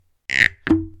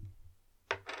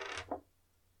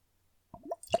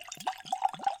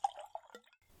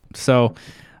So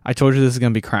I told you this is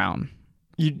going to be Crown.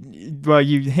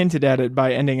 You hinted at it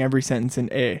by ending every sentence in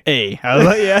A. I was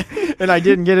like, yeah. And I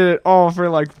didn't get it at all for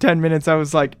like 10 minutes. I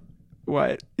was like,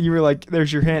 what? You were like,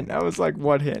 there's your hint. I was like,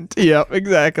 what hint? Yep,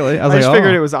 exactly. I just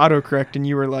figured it was autocorrect and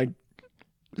you were like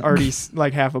already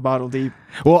like half a bottle deep.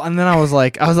 Well, and then I was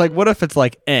like, what if it's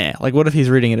like Like, what if he's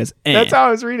reading it as That's how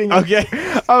I was reading it. Okay.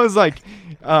 I was like,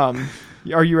 are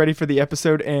you ready for the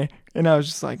episode? And I was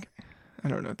just like, I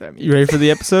don't know what that means. You ready for the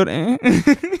episode?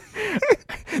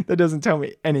 That doesn't tell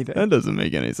me anything. That doesn't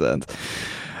make any sense.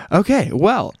 Okay,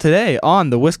 well, today on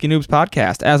the Whiskey Noobs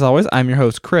podcast, as always, I'm your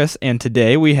host, Chris, and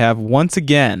today we have, once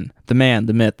again, the man,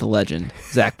 the myth, the legend,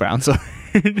 Zach Brown. So,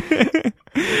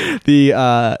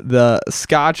 the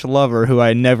Scotch lover who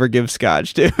I never give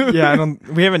Scotch to. Yeah,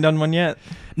 we haven't done one yet.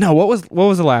 No, what was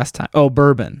the last time? Oh,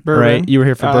 bourbon, right? You were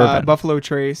here for bourbon. Buffalo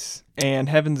Trace and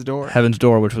Heaven's Door. Heaven's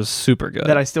Door, which was super good.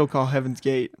 That I still call Heaven's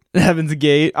Gate. Heaven's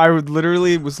Gate. I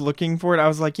literally was looking for it. I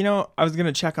was like, I was going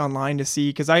to check online to see,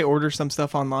 because I order some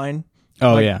stuff online.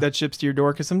 Oh, yeah. That ships to your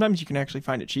door, because sometimes you can actually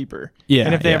find it cheaper. Yeah.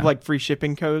 And if they have like free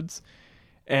shipping codes.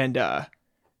 And I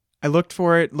looked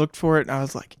for it, and I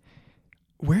was like,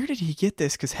 where did he get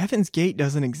this? Because Heaven's Gate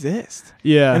doesn't exist.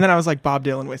 Yeah. And then I was like, Bob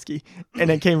Dylan whiskey. And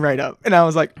it came right up. And I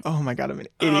was like, oh my God, I'm an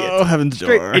idiot. Oh, Heaven's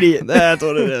Door. Idiot. That's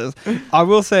what it is. I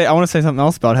want to say something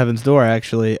else about Heaven's Door,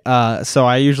 actually. So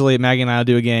Maggie and I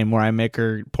do a game where I make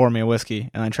her pour me a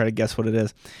whiskey and I try to guess what it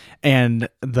is. And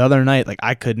the other night, like,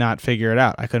 I could not figure it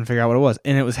out. I couldn't figure out what it was.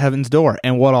 And it was Heaven's Door.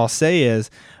 And what I'll say is,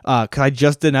 because I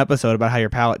just did an episode about how your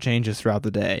palate changes throughout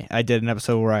the day. I did an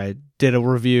episode where I did a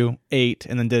review, ate,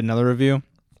 and then did another review.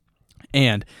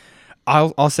 And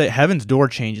I'll say Heaven's Door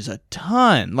changes a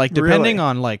ton. Like, depending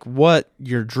on like what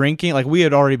you're drinking. Like, we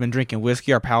had already been drinking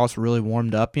whiskey. Our palates were really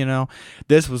warmed up,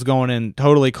 This was going in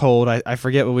totally cold. I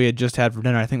forget what we had just had for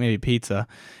dinner. I think maybe pizza.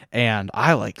 And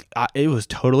it was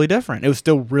totally different. It was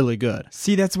still really good.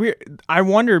 See, that's weird. I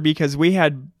wonder, because we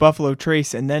had Buffalo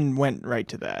Trace and then went right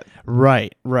to that.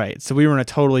 Right. So we were in a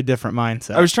totally different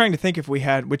mindset. I was trying to think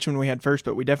which one we had first,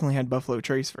 but we definitely had Buffalo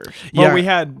Trace first. Yeah. Well, we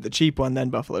had the cheap one, then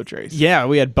Buffalo Trace. Yeah,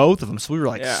 we had both of them, so we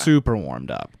were super warmed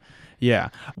up. Yeah.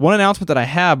 One announcement that I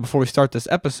have before we start this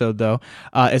episode, though,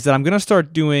 is that I'm going to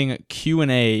start doing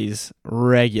Q&As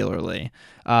regularly.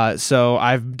 So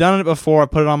I've done it before. I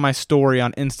put it on my story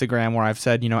on Instagram where I've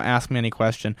said, ask me any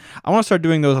question. I want to start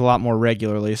doing those a lot more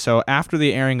regularly. So after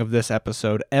the airing of this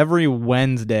episode, every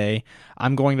Wednesday,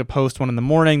 I'm going to post one in the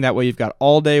morning. That way you've got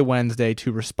all day Wednesday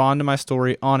to respond to my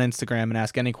story on Instagram and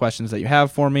ask any questions that you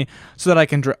have for me so that I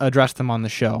can address them on the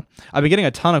show. I've been getting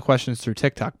a ton of questions through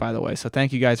TikTok, by the way. So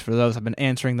thank you guys for those. I've been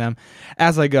answering them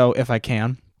as I go if I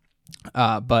can.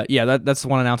 But yeah, that's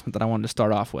one announcement that I wanted to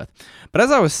start off with. But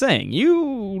as I was saying,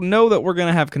 you know that we're going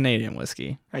to have Canadian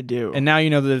whiskey. I do. And now you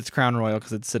know that it's Crown Royal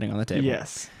because it's sitting on the table.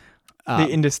 Yes. The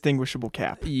indistinguishable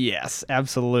cap. Yes,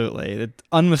 absolutely. It's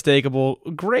unmistakable.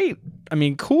 Great. I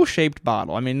mean, cool shaped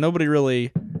bottle. I mean, nobody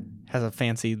really has a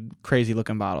fancy, crazy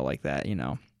looking bottle like that,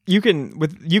 You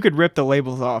could rip the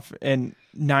labels off, and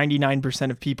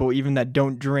 99% of people, even that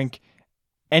don't drink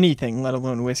anything, let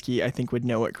alone whiskey, I think would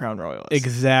know what Crown Royal is.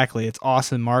 Exactly. It's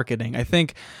awesome marketing. I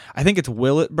think it's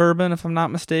Willet Bourbon, if I'm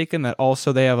not mistaken, that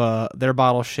also they have their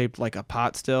bottle shaped like a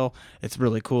pot still. It's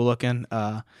really cool looking.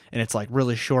 And it's like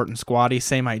really short and squatty.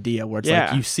 Same idea where it's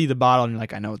like you see the bottle and you're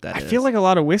like, I know what that is. I feel like a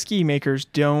lot of whiskey makers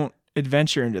don't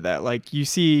adventure into that. Like, you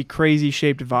see crazy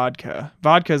shaped vodka.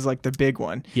 Vodka's like the big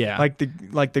one. Yeah. Like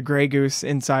the Grey Goose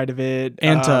inside of it.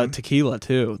 And tequila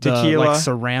too. Tequila. Like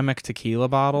ceramic tequila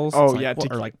bottles. Oh, like, yeah.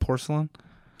 Or like porcelain.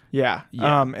 Yeah.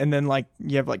 Yeah. And then like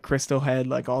you have like Crystal Head,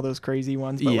 like all those crazy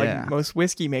ones. But like most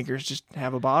whiskey makers just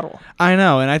have a bottle. I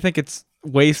know. And I think it's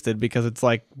wasted because it's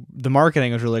like the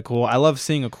marketing is really cool. I love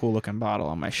seeing a cool looking bottle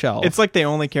on my shelf. It's like they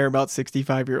only care about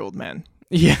 65-year-old men.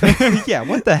 Yeah. Yeah,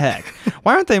 what the heck?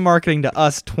 Why aren't they marketing to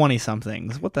us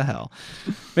 20-somethings? What the hell?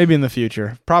 Maybe in the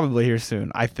future. Probably here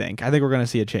soon, I think. I think we're going to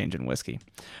see a change in whiskey.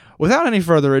 Without any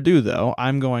further ado, though,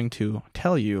 I'm going to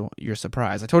tell you your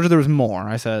surprise. I told you there was more.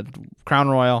 I said Crown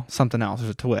Royal, something else.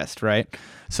 There's a twist, right?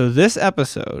 So this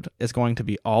episode is going to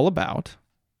be all about,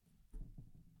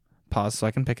 pause so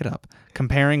I can pick it up,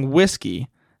 comparing whiskey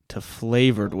to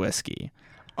flavored whiskey.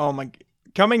 Oh my,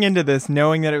 coming into this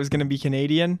knowing that it was going to be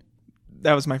Canadian,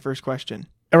 that was my first question.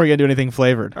 Are we going to do anything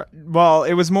flavored? Well,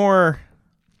 it was more,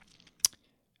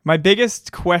 my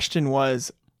biggest question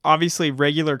was, obviously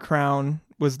regular Crown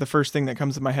was the first thing that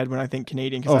comes to my head when I think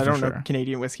Canadian, because I don't know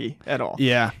Canadian whiskey at all.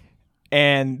 Yeah.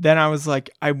 And then I was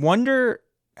like, I wonder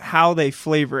how they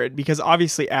flavor it, because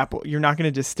obviously apple, you're not going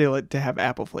to distill it to have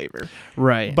apple flavor.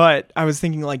 Right. But I was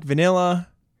thinking like vanilla,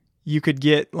 you could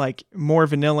get like more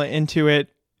vanilla into it,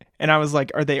 And I was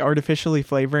like, are they artificially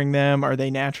flavoring them? Are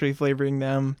they naturally flavoring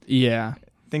them? Yeah.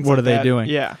 Things what like are they that. doing?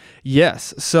 Yeah.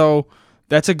 Yes. So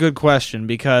that's a good question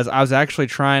because I was actually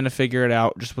trying to figure it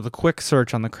out just with a quick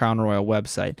search on the Crown Royal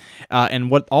website.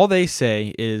 And what all they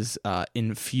say is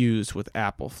infused with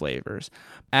apple flavors.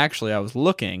 Actually, I was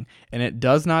looking, and it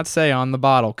does not say on the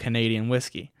bottle Canadian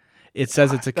whiskey. It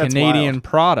says it's a Canadian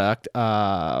product.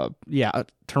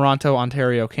 Toronto,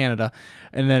 Ontario, Canada.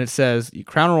 And then it says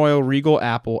Crown Royal Regal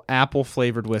apple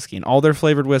flavored whiskey. And all their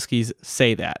flavored whiskeys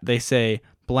say that. They say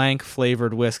blank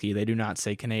flavored whiskey. They do not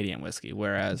say Canadian whiskey.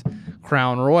 Whereas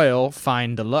Crown Royal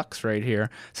Fine Deluxe right here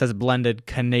says blended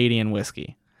Canadian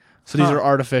whiskey. So these are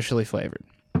artificially flavored.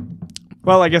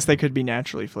 Well, I guess they could be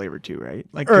naturally flavored too, right?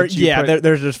 Like,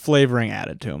 there's just flavoring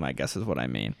added to them, I guess is what I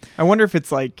mean. I wonder if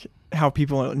it's like how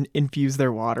people infuse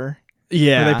their water.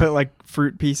 Yeah. Where they put like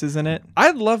fruit pieces in it.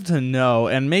 I'd love to know,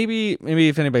 and maybe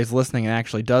if anybody's listening and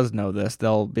actually does know this,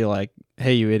 they'll be like,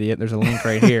 hey, you idiot, there's a link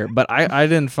right here. But I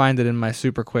didn't find it in my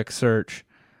super quick search.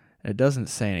 It doesn't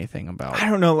say anything about it. I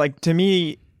don't know. Like, to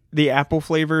me, the apple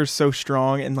flavor is so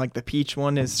strong, and like the peach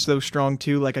one is so strong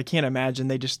too. Like, I can't imagine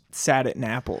they just sat it in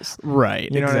apples.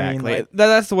 Right. You know exactly. what I mean? Like,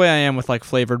 that's the way I am with like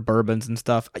flavored bourbons and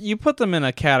stuff. You put them in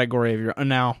a category of your own.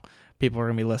 Now, people are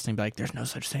going to be listening and be like, there's no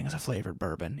such thing as a flavored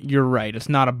bourbon. You're right. It's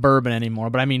not a bourbon anymore,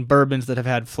 but I mean bourbons that have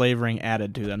had flavoring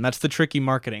added to them. That's the tricky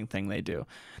marketing thing they do.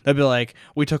 They'll be like,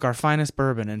 we took our finest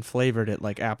bourbon and flavored it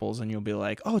like apples, and you'll be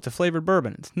like, oh, it's a flavored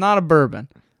bourbon. It's not a bourbon.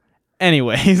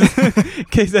 Anyways, in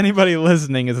case anybody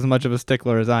listening is as much of a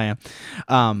stickler as I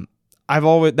am,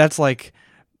 that's like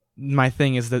my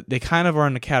thing is that they kind of are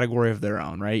in a category of their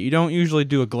own, right? You don't usually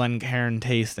do a Glencairn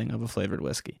tasting of a flavored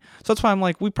whiskey. So that's why I'm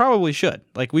like, we probably should.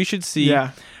 Like, we should see.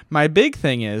 Yeah. My big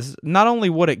thing is not only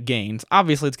what it gains,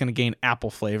 obviously it's going to gain apple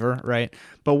flavor, right?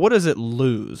 But what does it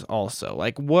lose also?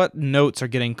 Like, what notes are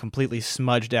getting completely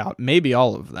smudged out? Maybe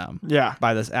all of them. Yeah.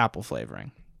 By this apple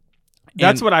flavoring.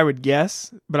 That's what I would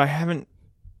guess, but I haven't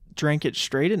drank it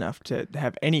straight enough to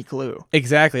have any clue.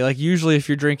 Exactly. Like, usually if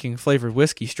you're drinking flavored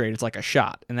whiskey straight, it's like a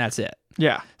shot, and that's it.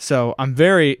 Yeah. So I'm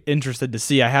very interested to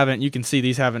see. You can see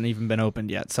these haven't even been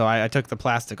opened yet. So I took the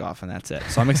plastic off, and that's it.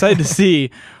 So I'm excited to see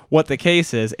what the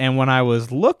case is. And when I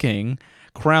was looking,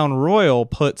 Crown Royal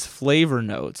puts flavor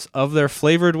notes of their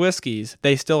flavored whiskeys.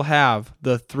 They still have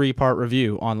the 3-part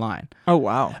review online. Oh,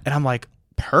 wow. And I'm like,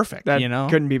 perfect. That you know,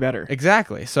 couldn't be better.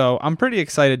 Exactly. So I'm pretty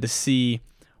excited to see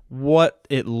what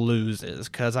it loses,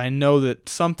 because I know that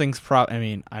something's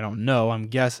I don't know, I'm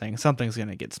guessing something's going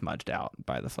to get smudged out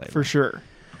by the flavor. For sure.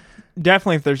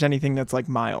 Definitely if there's anything that's like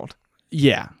mild.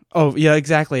 Yeah. Oh, yeah,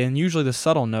 exactly. And usually the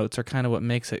subtle notes are kind of what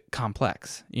makes it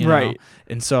complex. You know? Right.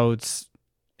 And so it's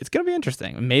going to be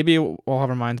interesting. Maybe we'll have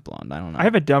our minds blown. I don't know. I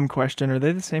have a dumb question. Are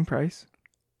they the same price?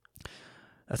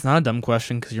 That's not a dumb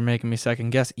question because you're making me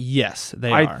second guess. Yes,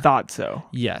 they are. I thought so.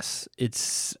 Yes.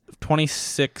 It's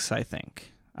 26, I think.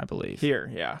 I believe.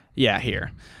 Here, yeah. Yeah,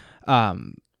 here.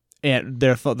 And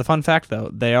the fun fact,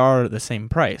 though, they are the same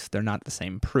price. They're not the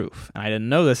same proof. And I didn't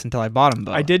know this until I bought them,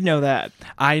 though. I did know that.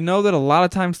 I know that a lot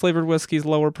of times flavored whiskey is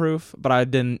lower proof, but I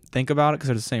didn't think about it because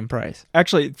they're the same price.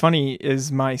 Actually, funny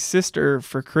is my sister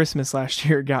for Christmas last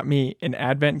year got me an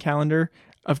advent calendar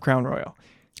of Crown Royal.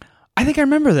 I think I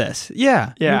remember this.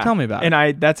 Yeah. You tell me about it.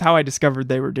 And that's how I discovered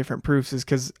they were different proofs, is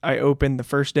because I opened the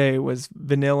first day was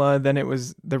vanilla, then it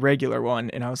was the regular one,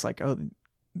 and I was like, oh,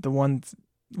 the one's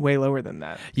way lower than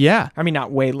that. Yeah. I mean,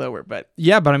 not way lower, but...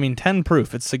 Yeah, but I mean 10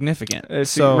 proof. It's significant.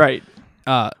 Right.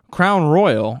 Crown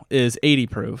Royal is 80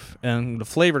 proof, and the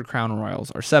flavored Crown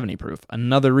Royals are 70 proof.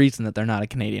 Another reason that they're not a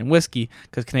Canadian whiskey,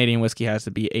 because Canadian whiskey has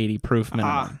to be 80 proof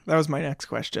minimum. That was my next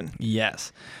question.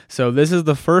 Yes. So this is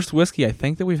the first whiskey I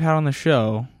think that we've had on the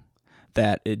show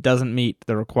that it doesn't meet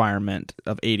the requirement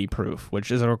of 80 proof,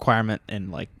 which is a requirement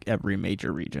in like every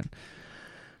major region.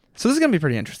 So this is going to be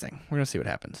pretty interesting. We're going to see what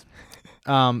happens.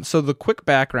 So the quick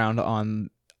background on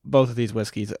both of these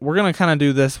whiskeys. We're going to kind of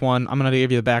do this one. I'm going to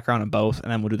give you the background of both,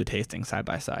 and then we'll do the tasting side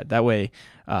by side. That way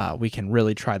we can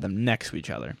really try them next to each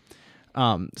other.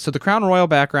 So the Crown Royal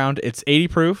background, it's 80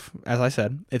 proof, as I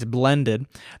said. It's blended.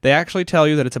 They actually tell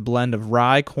you that it's a blend of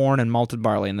rye, corn, and malted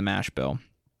barley in the mash bill.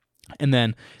 And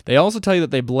then they also tell you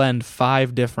that they blend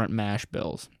 5 different mash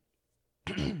bills.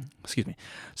 Excuse me.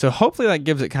 So hopefully that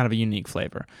gives it kind of a unique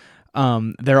flavor.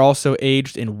 They're also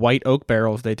aged in white oak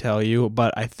barrels, they tell you,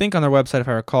 but I think on their website, if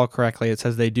I recall correctly, it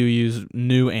says they do use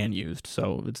new and used,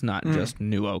 so it's not just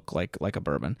new oak like a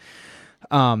bourbon.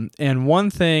 And one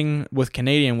thing with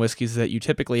Canadian whiskeys is that you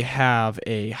typically have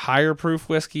a higher proof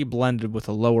whiskey blended with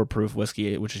a lower proof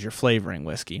whiskey, which is your flavoring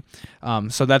whiskey.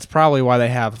 So that's probably why they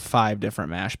have 5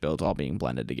 different mash bills all being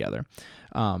blended together.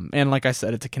 And like I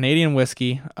said, it's a Canadian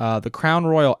whiskey. The Crown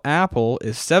Royal Apple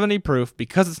is 70 proof.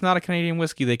 Because it's not a Canadian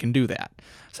whiskey, they can do that.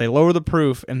 So they lower the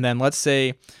proof, and then let's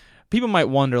say people might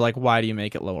wonder, like, why do you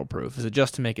make it lower proof? Is it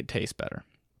just to make it taste better?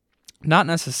 Not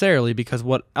necessarily, because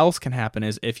what else can happen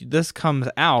is if this comes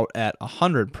out at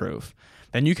 100 proof,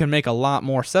 then you can make a lot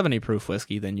more 70 proof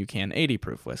whiskey than you can 80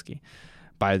 proof whiskey.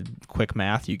 By quick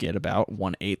math, you get about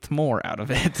 1/8 more out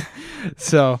of it.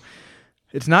 So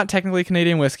it's not technically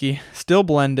Canadian whiskey, still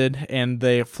blended, and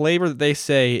the flavor that they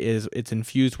say is it's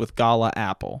infused with Gala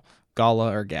apple.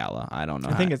 Gala or Gala, I don't know.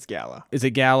 I think it's Gala. Is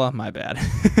it Gala? My bad.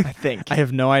 I think. I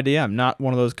have no idea. I'm not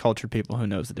one of those cultured people who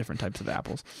knows the different types of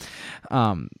apples.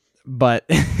 But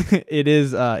it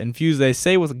is infused, they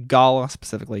say, with Gala,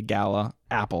 specifically Gala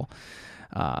apple.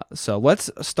 So let's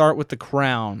start with the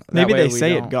Crown. Maybe they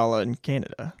say it Gala in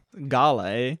Canada. Gala,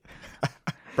 eh?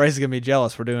 Bryce is going to be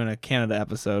jealous. We're doing a Canada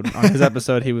episode. On his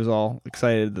episode, he was all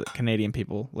excited that Canadian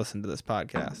people listen to this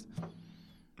podcast.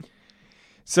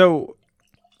 So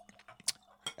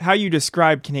how you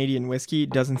describe Canadian whiskey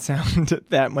doesn't sound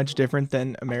that much different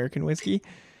than American whiskey.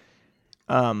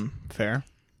 Fair.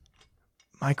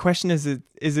 My question is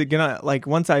it gonna, like,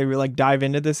 once I like dive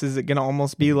into this, is it gonna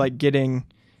almost be like getting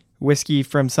whiskey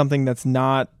from something that's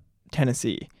not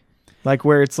Tennessee, like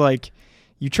where it's like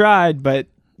you tried but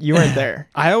you weren't there?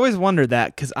 I always wondered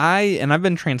that, because I've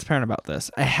been transparent about this.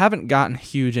 I haven't gotten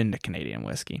huge into Canadian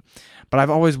whiskey, but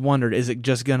I've always wondered, is it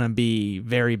just gonna be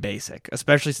very basic,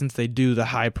 especially since they do the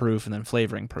high proof and then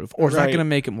flavoring proof, or is that gonna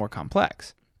make it more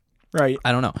complex? Right.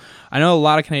 I don't know. I know a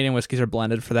lot of Canadian whiskeys are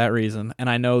blended for that reason, and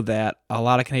I know that a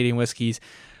lot of Canadian whiskeys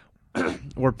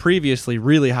were previously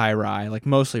really high rye, like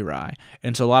mostly rye,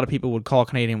 and so a lot of people would call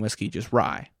Canadian whiskey just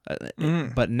rye.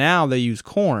 But now they use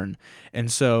corn,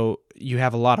 and so you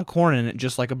have a lot of corn in it,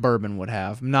 just like a bourbon would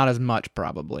have. Not as much,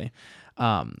 probably.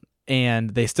 And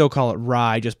they still call it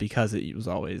rye just because it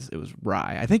was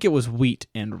rye. I think it was wheat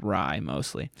and rye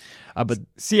mostly. But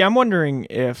see, I'm wondering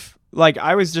if, like,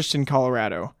 I was just in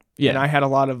Colorado. Yeah. And I had a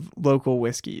lot of local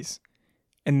whiskeys,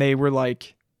 and they were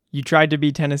like, you tried to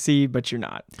be Tennessee, but you're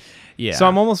not. Yeah. So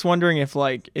I'm almost wondering if,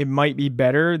 like, it might be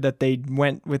better that they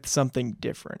went with something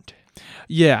different.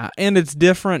 Yeah, and it's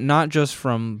different not just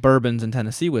from bourbons and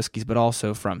Tennessee whiskeys, but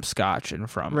also from Scotch and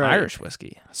from Irish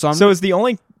whiskey. So is the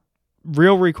only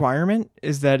real requirement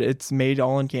is that it's made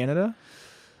all in Canada?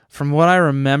 From what I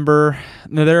remember,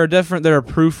 there are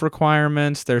proof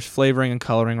requirements, there's flavoring and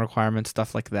coloring requirements,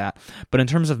 stuff like that. But in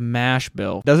terms of mash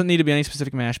bill, doesn't need to be any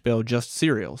specific mash bill, just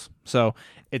cereals. So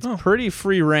it's pretty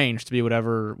free range to be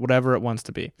whatever it wants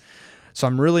to be. So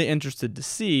I'm really interested to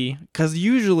see, because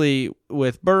usually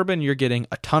with bourbon, you're getting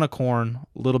a ton of corn,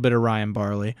 a little bit of rye and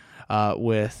barley.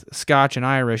 With Scotch and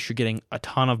Irish, you're getting a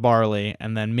ton of barley,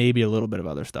 and then maybe a little bit of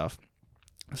other stuff.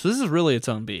 So this is really its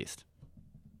own beast.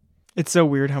 It's so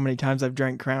weird how many times I've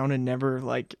drank Crown and never,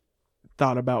 like,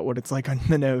 thought about what it's like on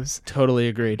the nose. Totally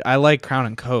agreed. I like Crown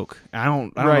and Coke. I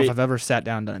don't know if I've ever sat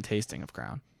down and done a tasting of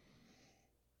Crown.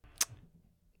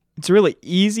 It's really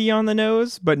easy on the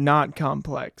nose, but not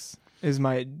complex, is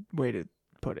my way to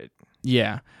put it.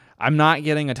 Yeah. I'm not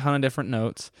getting a ton of different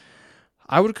notes.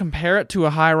 I would compare it to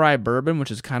a high rye bourbon,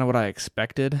 which is kind of what I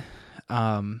expected.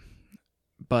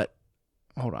 But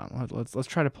hold on. Let's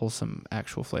try to pull some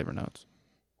actual flavor notes.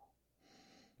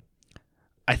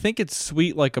 I think it's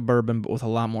sweet like a bourbon, but with a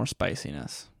lot more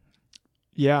spiciness.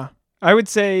 Yeah. I would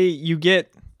say you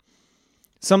get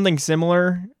something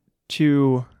similar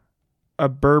to a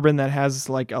bourbon that has,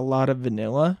 like, a lot of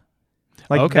vanilla.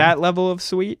 Like that level of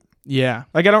sweet. Yeah.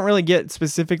 Like, I don't really get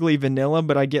specifically vanilla,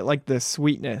 but I get, like, the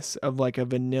sweetness of, like, a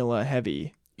vanilla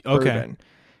heavy bourbon.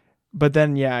 But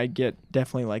then, yeah, I get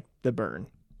definitely, like, the burn.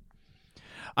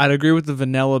 I'd agree with the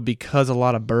vanilla, because a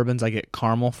lot of bourbons I get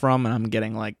caramel from, and I'm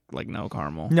getting like no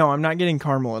caramel. No, I'm not getting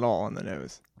caramel at all on the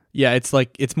nose. Yeah,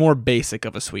 it's more basic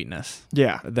of a sweetness.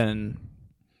 Yeah. Than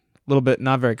a little bit,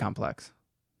 not very complex.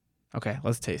 Okay,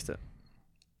 let's taste it.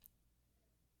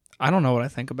 I don't know what I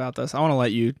think about this. I want to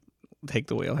let you take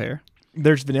the wheel here.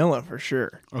 There's vanilla for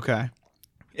sure. Okay.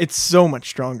 It's so much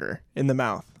stronger in the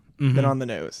mouth than on the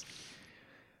nose.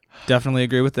 Definitely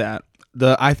agree with that.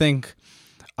 I think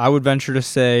I would venture to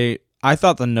say I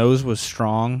thought the nose was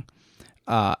strong,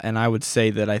 and I would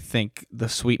say that I think the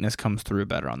sweetness comes through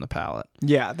better on the palate.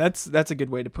 Yeah, that's a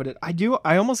good way to put it.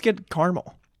 I almost get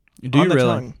caramel. Do you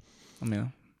really? I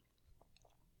mean,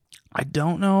 I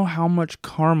don't know how much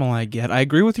caramel I get. I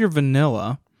agree with your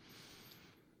vanilla.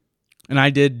 And I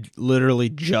did literally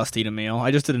just eat a meal.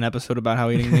 I just did an episode about how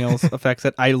eating meals affects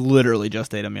it. I literally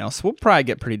just ate a meal. So we'll probably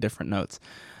get pretty different notes.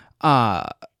 I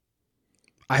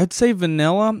would say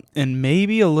vanilla and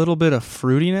maybe a little bit of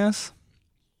fruitiness,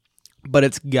 but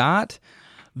it's got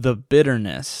the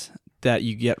bitterness that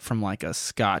you get from like a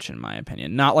scotch, in my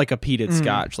opinion. Not like a peated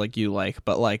scotch like you like,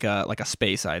 but like a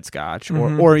Speyside scotch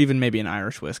or even maybe an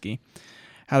Irish whiskey.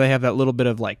 How they have that little bit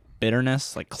of like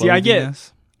bitterness, like cloviness.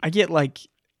 See, I get like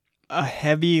a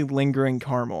heavy lingering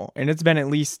caramel, and it's been at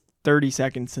least 30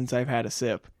 seconds since I've had a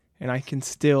sip, and I can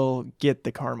still get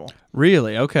the caramel.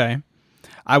 Really? Okay.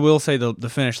 I will say the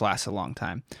finish lasts a long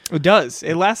time. It does.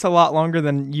 It lasts a lot longer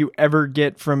than you ever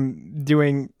get from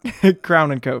doing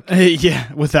Crown and Coke.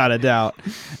 Yeah, without a doubt.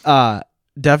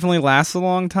 Definitely lasts a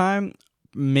long time.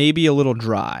 Maybe a little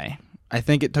dry. I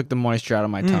think it took the moisture out of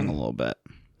my tongue a little bit.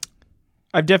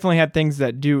 I've definitely had things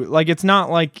that do. Like, it's not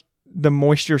like the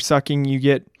moisture sucking you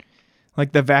get,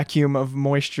 like the vacuum of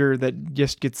moisture that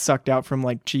just gets sucked out from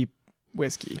like cheap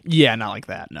whiskey. Yeah, not like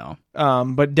that, no.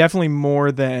 But definitely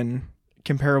more than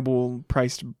comparable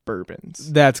priced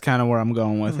bourbons. That's kind of where I'm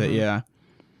going with it, yeah.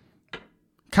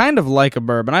 Kind of like a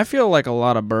bourbon. I feel like a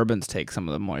lot of bourbons take some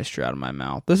of the moisture out of my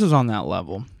mouth. This is on that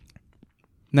level.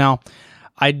 Now,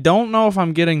 I don't know if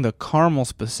I'm getting the caramel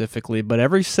specifically, but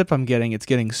every sip I'm getting, it's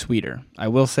getting sweeter. I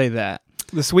will say that.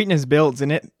 The sweetness builds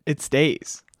and it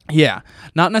stays. Yeah,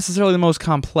 not necessarily the most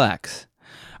complex.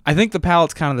 I think the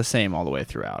palate's kind of the same all the way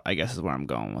throughout, I guess is where I'm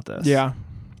going with this. Yeah.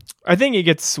 I think it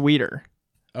gets sweeter.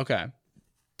 Okay.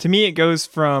 To me, it goes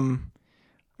from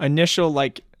initial,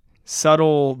 like,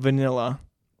 subtle vanilla.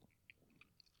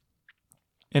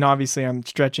 And obviously, I'm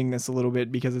stretching this a little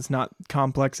bit because it's not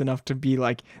complex enough to be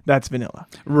like, that's vanilla.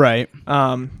 Right.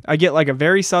 I get, like, a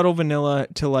very subtle vanilla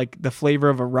to, like, the flavor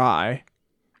of a rye.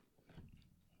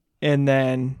 And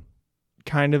then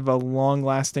kind of a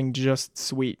long-lasting, just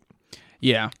sweet.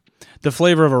 Yeah. The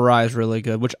flavor of a rye is really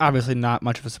good, which obviously not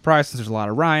much of a surprise since there's a lot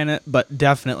of rye in it, but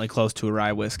definitely close to a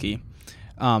rye whiskey.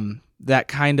 That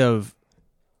kind of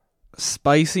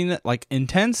spiciness, like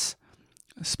intense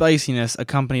spiciness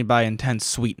accompanied by intense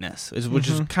sweetness, which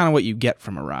is kind of what you get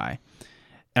from a rye.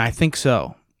 And I think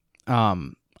so.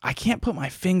 I can't put my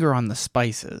finger on the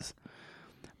spices,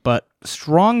 but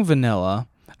strong vanilla.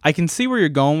 I can see where you're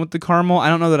going with the caramel. I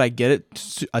don't know that I get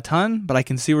it a ton, but I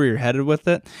can see where you're headed with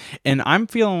it. And I'm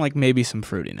feeling like maybe some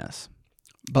fruitiness.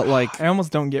 But like I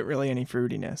almost don't get really any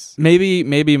fruitiness. Maybe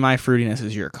my fruitiness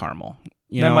is your caramel.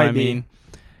 You know what I mean?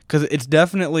 Because it's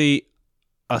definitely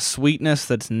a sweetness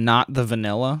that's not the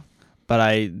vanilla, but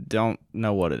I don't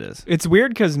know what it is. It's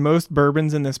weird because most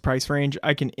bourbons in this price range,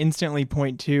 I can instantly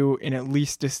point to and at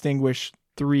least distinguish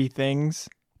 3 things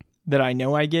that I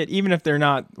know I get, even if they're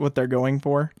not what they're going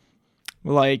for.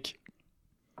 Like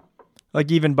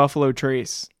even Buffalo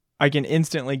Trace, I can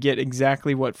instantly get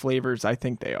exactly what flavors I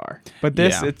think they are. But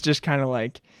this, it's just kind of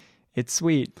like, it's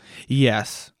sweet.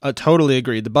 Yes, I totally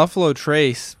agree. The Buffalo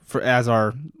Trace, as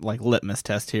our like litmus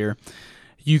test here,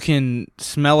 you can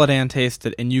smell it and taste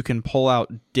it, and you can pull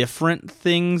out different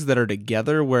things that are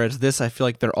together, whereas this, I feel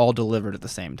like they're all delivered at the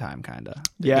same time, kind of.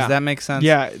 Yeah. Does that make sense?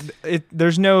 Yeah,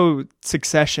 there's no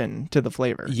succession to the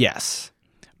flavor. Yes.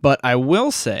 But I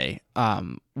will say,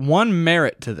 one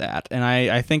merit to that, and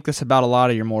I think this about a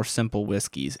lot of your more simple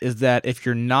whiskeys, is that if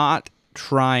you're not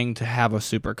trying to have a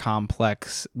super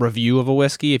complex review of a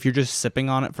whiskey, if you're just sipping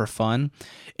on it for fun,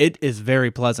 it is very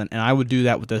pleasant, and I would do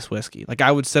that with this whiskey. Like, I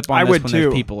would sip on this when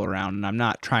there's people around, and I'm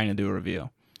not trying to do a review.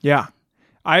 Yeah.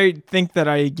 I think that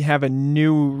I have a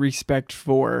new respect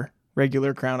for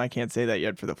regular Crown. I can't say that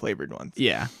yet for the flavored ones.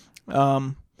 Yeah.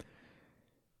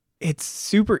 It's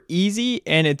super easy,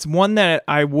 and it's one that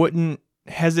I wouldn't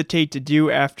hesitate to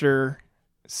do after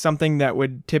something that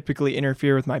would typically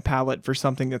interfere with my palate for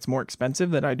something that's more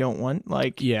expensive that I don't want.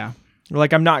 Like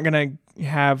I'm not going to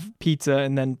have pizza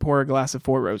and then pour a glass of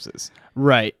Four Roses.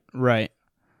 Right.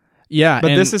 Yeah.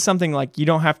 But this is something like you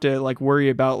don't have to like worry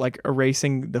about like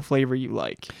erasing the flavor you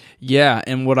like. Yeah.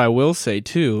 And what I will say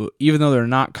too, even though they're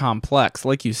not complex,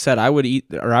 like you said, I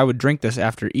would drink this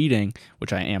after eating,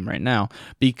 which I am right now,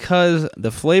 because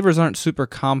the flavors aren't super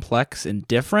complex and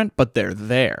different, but they're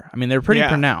there. I mean, they're pretty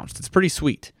pronounced. It's pretty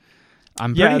sweet.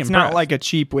 I'm pretty impressed. It's not like a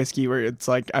cheap whiskey where it's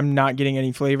like I'm not getting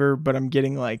any flavor, but I'm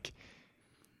getting like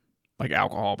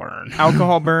alcohol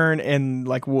burn and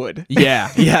like wood. Yeah,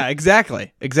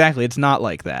 exactly. It's not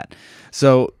like that.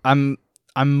 So I'm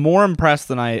more impressed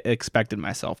than I expected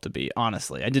myself to be,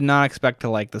 honestly. I did not expect to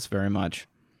like this very much,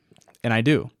 and I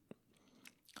do.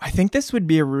 I think this would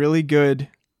be a really good.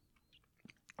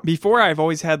 Before, I've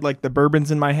always had like the bourbons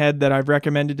in my head that I've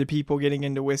recommended to people getting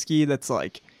into whiskey. That's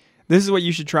like this is what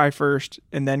you should try first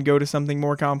and then go to something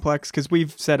more complex. Because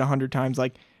we've said 100 times,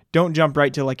 like, don't jump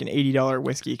right to like an $80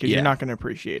 whiskey because you're not going to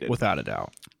appreciate it. Without a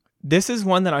doubt. This is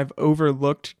one that I've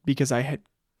overlooked because I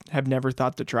have never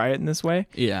thought to try it in this way.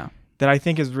 Yeah. That I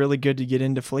think is really good to get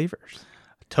into flavors.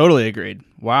 Totally agreed.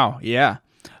 Wow. Yeah.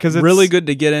 Because it's really good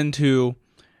to get into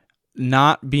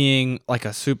not being like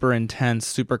a super intense,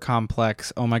 super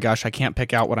complex, oh my gosh, I can't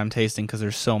pick out what I'm tasting because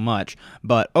there's so much.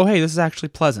 But, oh, hey, this is actually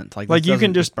pleasant. Like you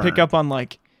can just pick up on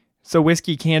like, so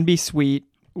whiskey can be sweet.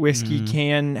 Whiskey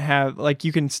can have, like,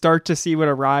 you can start to see what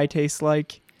a rye tastes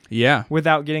like. Yeah.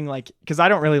 Without getting like, because I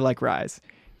don't really like ryes.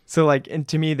 So like, and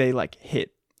to me, they like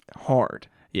hit hard.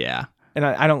 Yeah. And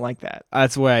I don't like that.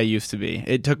 That's the way I used to be.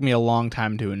 It took me a long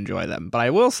time to enjoy them. But I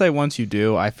will say once you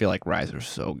do, I feel like ryes are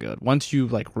so good. Once you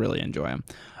like really enjoy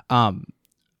them.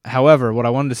 However, what I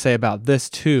wanted to say about this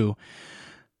too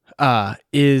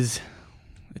is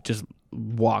it just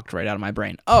walked right out of my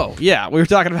brain. Oh, yeah. We were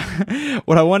talking about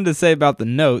what I wanted to say about the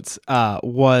notes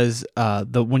was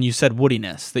when you said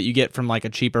woodiness that you get from like a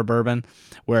cheaper bourbon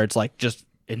where it's like just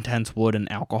intense wood and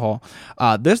alcohol.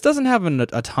 This doesn't have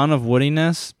a ton of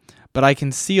woodiness, but I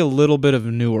can see a little bit of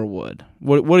newer wood.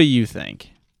 What do you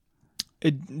think?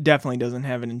 It definitely doesn't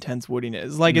have an intense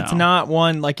woodiness. Like, No. It's not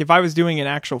one, like if I was doing an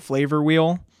actual flavor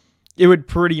wheel, it would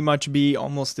pretty much be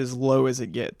almost as low as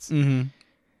it gets. Mm-hmm.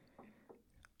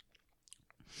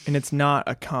 And it's not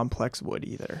a complex wood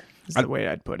either, is the way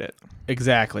I'd put it.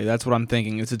 Exactly. That's what I'm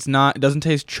thinking. It doesn't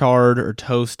taste charred or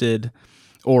toasted,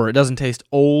 or it doesn't taste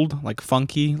old, like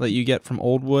funky, that you get from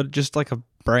old wood, just like a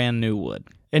brand new wood.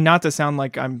 And not to sound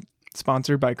like I'm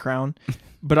sponsored by Crown,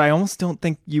 but I almost don't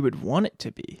think you would want it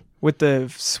to be. With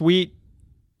the sweet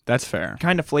That's fair.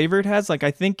 kind of flavor it has, like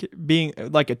I think being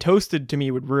like a toasted to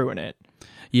me would ruin it.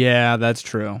 Yeah, that's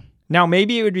true. Now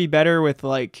maybe it would be better with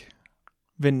like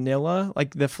vanilla,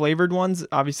 like the flavored ones.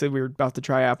 Obviously we were about to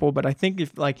try apple, but I think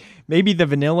if like maybe the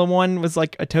vanilla one was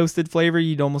like a toasted flavor,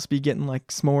 you'd almost be getting like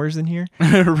s'mores in here.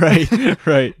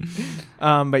 Right.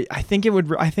 But I think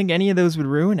I think any of those would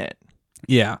ruin it.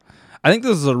 Yeah. I think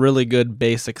this is a really good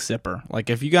basic sipper.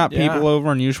 Like if you got people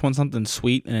over and you just want something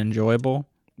sweet and enjoyable,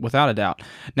 without a doubt.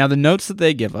 Now the notes that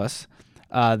they give us,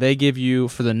 they give you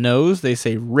for the nose, they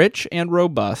say rich and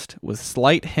robust with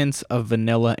slight hints of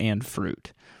vanilla and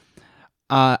fruit.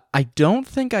 I don't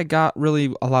think I got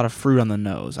really a lot of fruit on the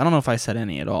nose. I don't know if I said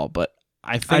any at all, but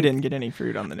I think I didn't get any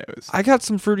fruit on the nose. I got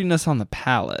some fruitiness on the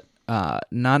palate,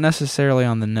 not necessarily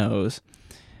on the nose.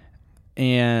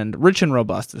 And rich and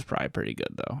robust is probably pretty good,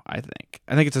 though, I think.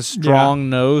 I think it's a strong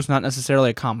nose, not necessarily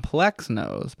a complex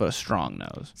nose, but a strong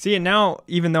nose. See, and now,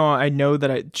 even though I know that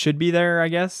it should be there, I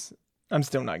guess, I'm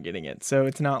still not getting it. So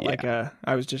it's not like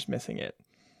I was just missing it.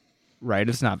 Right,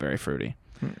 it's not very fruity.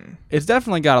 It's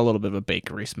definitely got a little bit of a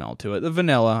bakery smell to it. The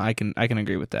vanilla, I can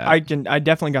agree with that. I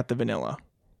definitely got the vanilla.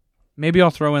 Maybe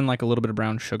I'll throw in like a little bit of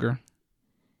brown sugar.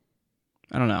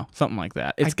 I don't know, something like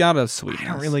that. It's got a sweetness.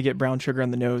 I don't really get brown sugar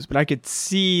on the nose, but I could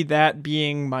see that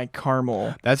being my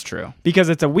caramel. That's true. Because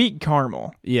it's a weak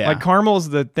caramel. Yeah. Like caramel's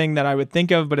the thing that I would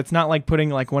think of, but it's not like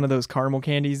putting like one of those caramel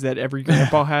candies that every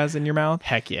grandpa has in your mouth.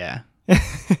 Heck yeah.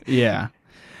 Yeah.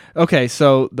 Okay,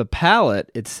 so the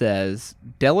palate, it says,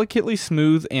 delicately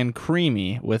smooth and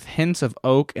creamy with hints of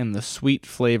oak and the sweet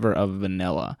flavor of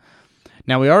vanilla.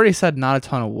 Now, we already said not a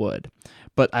ton of wood,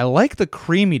 but I like the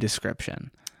creamy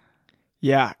description.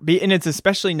 Yeah, and it's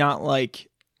especially not like,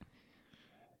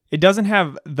 it doesn't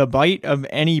have the bite of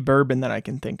any bourbon that I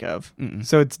can think of. Mm-mm.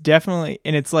 So it's definitely,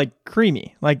 and it's like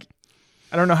creamy. Like,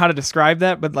 I don't know how to describe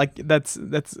that, but like that's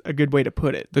a good way to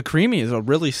put it. The creamy is a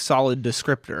really solid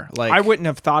descriptor. Like I wouldn't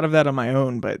have thought of that on my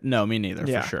own, but no, me neither,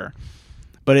 for sure.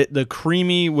 But the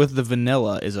creamy with the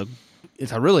vanilla is a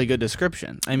really good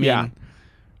description. I mean,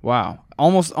 wow,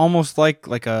 almost like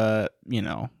a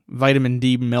vitamin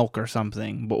D milk or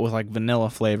something, but with like vanilla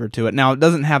flavor to it. Now it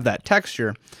doesn't have that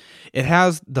texture. It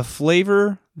has the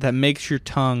flavor that makes your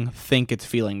tongue think it's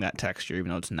feeling that texture,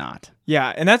 even though it's not.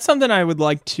 Yeah, and that's something I would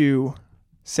like to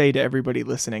say to everybody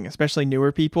listening, especially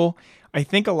newer people. I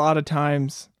think a lot of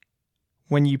times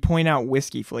when you point out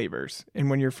whiskey flavors and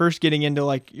when you're first getting into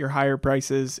like your higher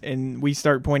prices and we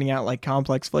start pointing out like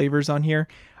complex flavors on here,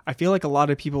 I feel like a lot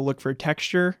of people look for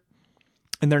texture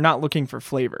and they're not looking for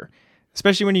flavor,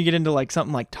 especially when you get into like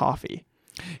something like toffee.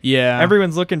 Yeah.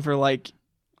 Everyone's looking for like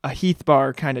a Heath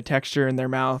bar kind of texture in their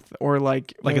mouth, or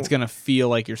like it's gonna feel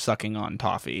like you're sucking on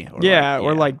toffee.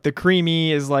 Or like the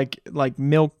creamy is like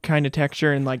milk kind of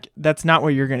texture, and like that's not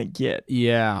what you're gonna get.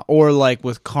 Yeah, or like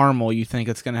with caramel, you think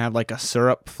it's gonna have like a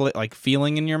syrup like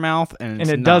feeling in your mouth, and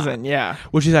it doesn't. Yeah,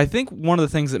 which is I think one of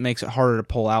the things that makes it harder to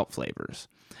pull out flavors,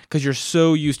 because you're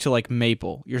so used to like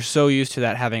maple. You're so used to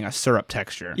that having a syrup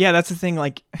texture. Yeah, that's the thing.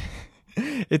 Like,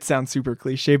 it sounds super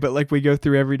cliche, but like we go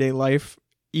through everyday life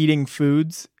eating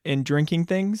foods and drinking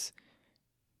things,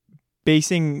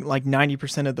 basing like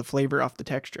 90% of the flavor off the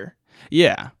texture.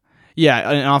 Yeah. Yeah,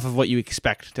 and off of what you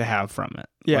expect to have from it.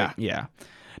 Yeah. Like, yeah.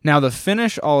 Now, the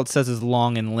finish, all it says is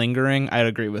long and lingering. I'd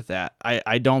agree with that.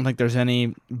 I don't think there's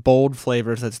any bold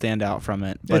flavors that stand out from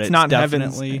it. But it's not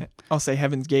definitely... I'll say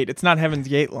Heaven's Gate. It's not Heaven's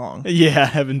Gate long. Yeah,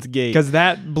 Heaven's Gate. Because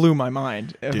that blew my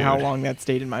mind of how long that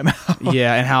stayed in my mouth.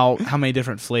 Yeah, and how many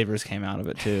different flavors came out of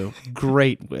it, too.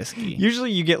 Great whiskey.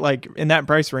 Usually you get like, in that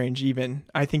price range even,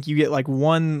 I think you get like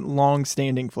one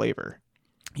long-standing flavor.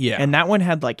 Yeah. And that one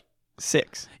had like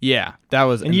 6. Yeah, that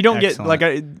was and you don't get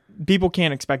like people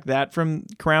can't expect that from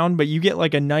Crown, but you get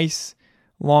like a nice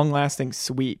long-lasting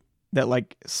sweet that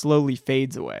like slowly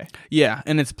fades away. Yeah,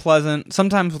 and it's pleasant.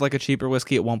 Sometimes with like a cheaper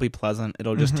whiskey, it won't be pleasant.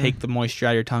 It'll just take the moisture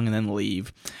out of your tongue and then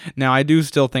leave. Now, I do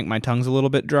still think my tongue's a little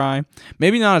bit dry.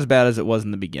 Maybe not as bad as it was in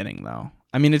the beginning, though.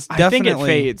 I mean, it's definitely... I think it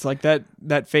fades. Like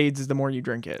that fades the more you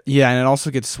drink it. Yeah, and it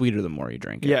also gets sweeter the more you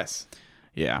drink it. Yes.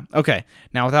 Yeah. Okay.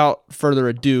 Now, without further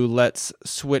ado, let's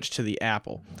switch to the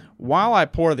apple. While I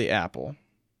pour the apple,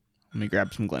 let me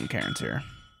grab some Glencairns here.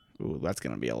 Ooh, that's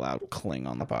going to be a loud cling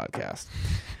on the podcast.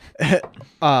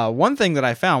 One thing that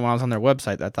I found when I was on their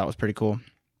website that I thought was pretty cool.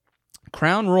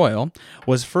 Crown Royal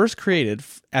was first created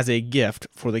as a gift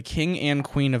for the King and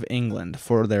Queen of England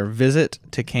for their visit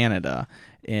to Canada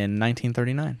in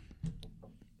 1939.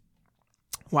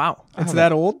 Wow. It's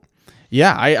that old?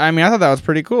 Yeah, I mean, I thought that was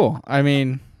pretty cool. I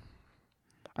mean,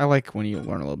 I like when you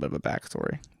learn a little bit of a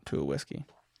backstory to a whiskey.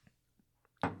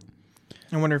 I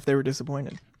wonder if they were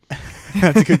disappointed.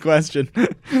 That's a good question.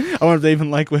 I wonder if they even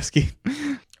like whiskey.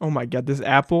 Oh my God, this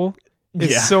apple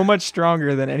is so much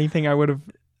stronger than anything I would have.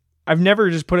 I've never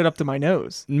just put it up to my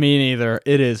nose. Me neither.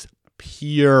 It is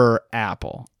pure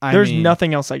apple. There's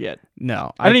nothing else I get.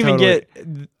 No. I don't even get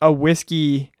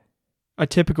a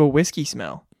typical whiskey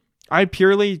smell. I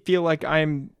purely feel like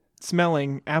I'm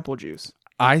smelling apple juice.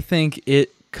 I think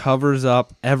it covers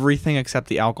up everything except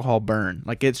the alcohol burn.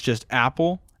 Like, it's just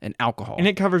apple and alcohol. And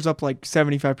it covers up like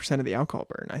 75% of the alcohol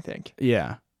burn, I think.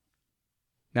 Yeah.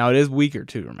 Now, it is weaker,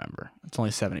 too, remember. It's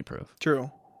only 70 proof.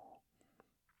 True.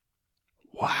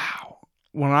 Wow.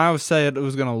 When I was saying it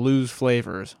was going to lose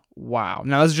flavors, wow.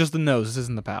 Now, this is just the nose. This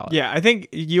isn't the palate. Yeah, I think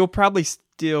you'll probably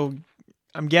still...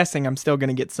 I'm guessing I'm still going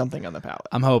to get something on the palate.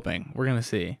 I'm hoping. We're going to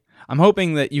see. I'm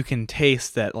hoping that you can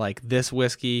taste that, like, this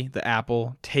whiskey, the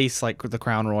apple, tastes like the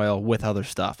Crown Royal with other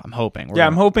stuff. I'm hoping.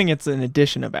 I'm hoping it's an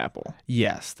addition of apple.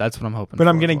 Yes, that's what I'm hoping But for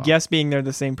I'm going to as guess being they're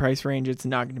the same price range, it's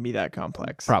not going to be that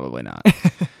complex. Probably not.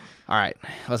 All right,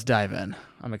 let's dive in.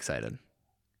 I'm excited.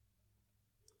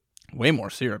 Way more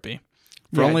syrupy.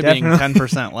 For only being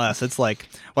 10% less. It's like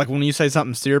when you say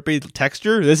something syrupy,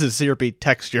 texture, this is syrupy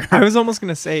texture. I was almost going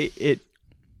to say it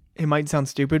might sound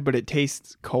stupid, but it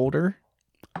tastes colder.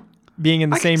 Being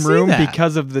in the same room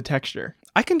because of the texture.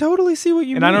 I can totally see what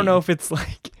you mean. And I don't know if it's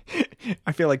like,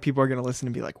 I feel like people are going to listen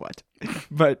and be like, what?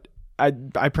 But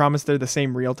I promise they're the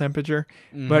same real temperature.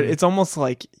 Mm-hmm. But it's almost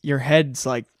like your head's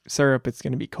like syrup, it's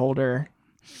going to be colder.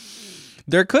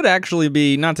 There could actually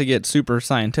be, not to get super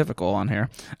scientifical on here,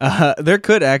 there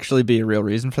could actually be a real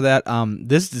reason for that.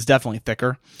 This is definitely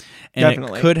thicker. And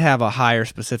it could have a higher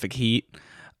specific heat.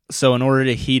 So in order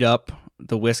to heat up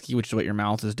the whiskey, which is what your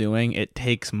mouth is doing, it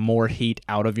takes more heat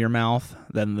out of your mouth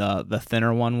than the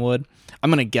thinner one would. I'm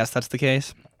going to guess that's the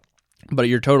case, but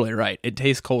you're totally right. It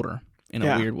tastes colder in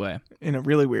a weird way. In a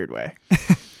really weird way.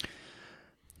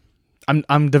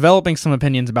 I'm developing some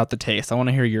opinions about the taste. I want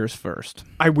to hear yours first.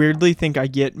 I weirdly think I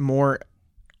get more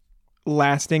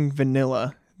lasting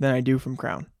vanilla than I do from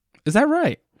Crown. Is that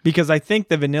right? Because I think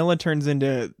the vanilla turns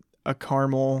into a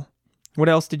caramel. What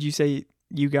else did you say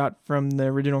you got from the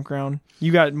original Crown?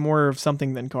 You got more of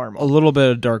something than caramel. A little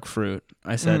bit of dark fruit,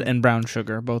 I said, and brown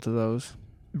sugar, both of those.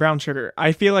 Brown sugar.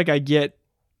 I feel like I get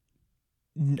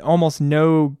almost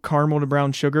no caramel to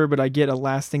brown sugar, but I get a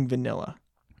lasting vanilla.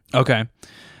 Okay.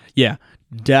 Yeah,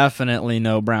 definitely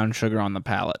no brown sugar on the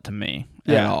palate to me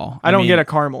at all. I don't get a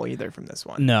caramel either from this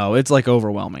one. No, it's like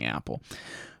overwhelming apple.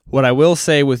 What I will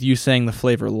say with you saying the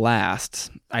flavor lasts,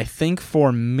 I think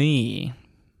for me,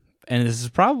 and this is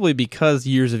probably because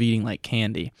years of eating like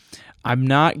candy, I'm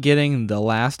not getting the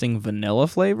lasting vanilla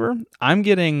flavor. I'm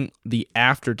getting the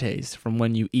aftertaste from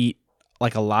when you eat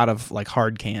like a lot of like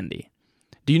hard candy.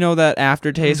 Do you know that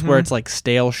aftertaste where it's like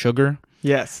stale sugar?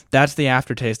 Yes. That's the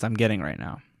aftertaste I'm getting right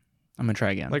now. I'm going to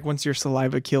try again. Like once your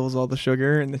saliva kills all the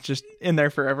sugar and it's just in there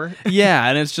forever. Yeah,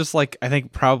 and it's just like, I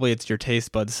think probably it's your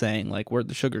taste buds saying like, where'd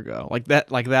the sugar go? Like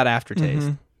that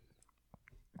aftertaste.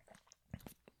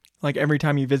 Like every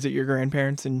time you visit your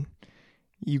grandparents and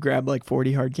you grab like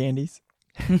 40 hard candies.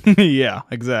 Yeah,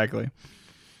 exactly.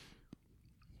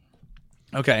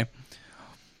 Okay.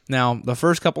 Now, the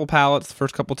first couple palates, the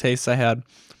first couple tastes I had,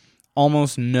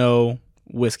 almost no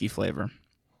whiskey flavor.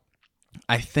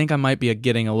 I think I might be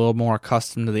getting a little more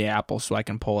accustomed to the apple so I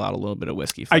can pull out a little bit of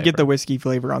whiskey flavor. I get the whiskey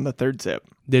flavor on the third sip.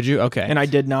 Did you? Okay. And I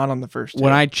did not on the first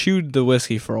When two. I chewed the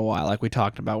whiskey for a while, like we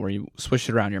talked about, where you swish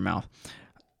it around your mouth,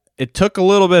 it took a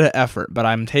little bit of effort, but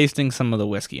I'm tasting some of the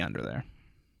whiskey under there.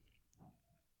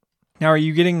 Now, are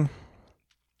you getting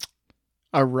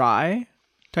a rye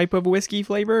type of whiskey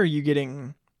flavor? Or are you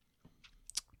getting...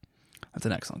 That's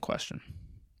an excellent question.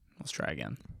 Let's try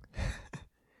again.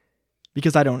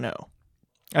 Because I don't know.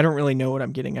 I don't really know what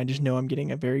I'm getting. I just know I'm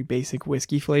getting a very basic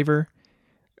whiskey flavor,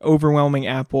 overwhelming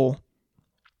apple,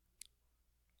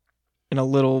 and a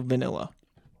little vanilla.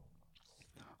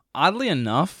 Oddly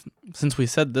enough, since we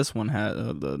said this one has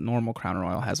the normal Crown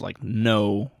Royal has like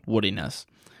no woodiness,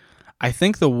 I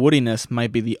think the woodiness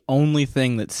might be the only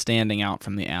thing that's standing out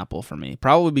from the apple for me.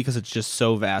 Probably because it's just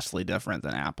so vastly different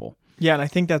than apple. Yeah, and I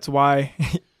think that's why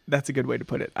that's a good way to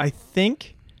put it. I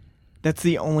think that's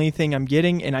the only thing I'm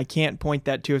getting, and I can't point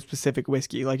that to a specific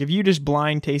whiskey. Like if you just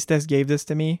blind taste test gave this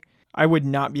to me, I would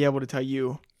not be able to tell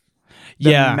you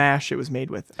the mash it was made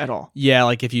with at all. Yeah,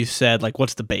 like if you said, like,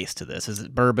 what's the base to this? Is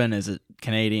it bourbon? Is it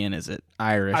Canadian? Is it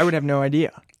Irish? I would have no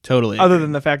idea. Totally. Other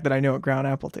than the fact that I know what ground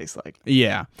apple tastes like.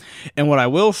 Yeah. And what I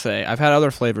will say, I've had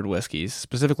other flavored whiskeys,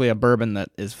 specifically a bourbon that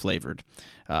is flavored.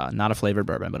 Not a flavored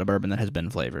bourbon, but a bourbon that has been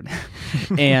flavored.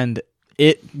 And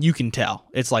you can tell.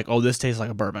 It's like, oh, this tastes like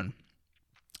a bourbon.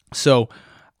 So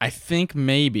I think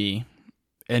maybe,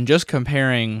 and just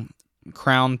comparing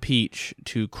Crown Peach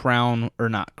to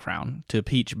to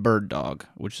Peach Bird Dog,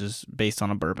 which is based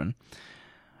on a bourbon,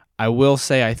 I will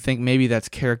say I think maybe that's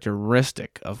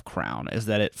characteristic of Crown, is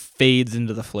that it fades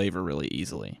into the flavor really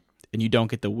easily, and you don't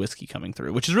get the whiskey coming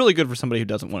through, which is really good for somebody who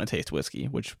doesn't want to taste whiskey,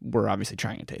 which we're obviously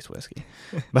trying to taste whiskey.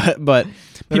 But that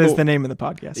is the name of the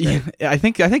podcast, right? Yeah, I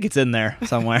think it's in there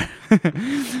somewhere.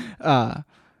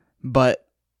 But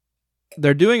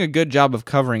they're doing a good job of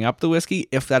covering up the whiskey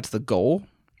if that's the goal.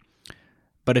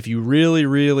 But if you really,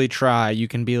 really try, you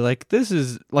can be like, this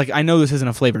is, like, I know this isn't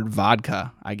a flavored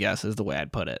vodka, I guess is the way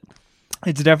I'd put it.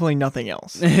 It's definitely nothing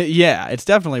else. Yeah, it's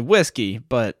definitely whiskey,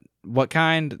 but what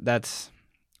kind?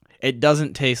 It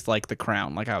doesn't taste like the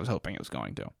Crown, like I was hoping it was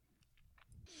going to.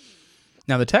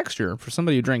 Now, the texture, for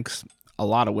somebody who drinks a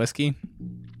lot of whiskey,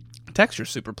 texture's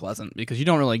super pleasant because you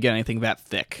don't really get anything that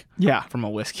thick from a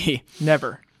whiskey.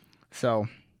 Never. So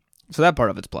that part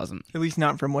of it's pleasant. At least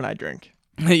not from what I drink.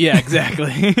 Yeah,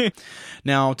 exactly.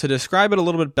 Now, to describe it a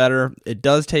little bit better, it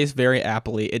does taste very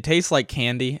appley. It tastes like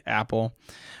candy apple.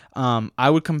 I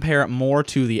would compare it more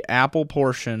to the apple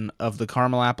portion of the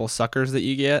caramel apple suckers that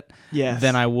you get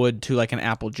than I would to like an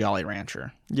apple Jolly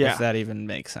Rancher. Yeah. If that even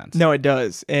makes sense. No, it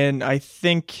does. And I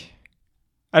think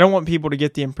I don't want people to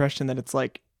get the impression that it's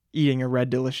like eating a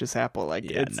Red Delicious apple. Like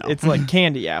it's like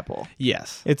candy apple.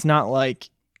 Yes. It's not like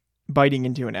biting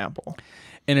into an apple.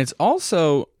 And it's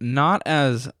also not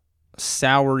as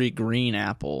soury green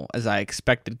apple as I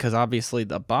expected, because obviously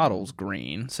the bottle's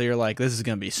green. So you're like, this is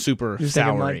going to be super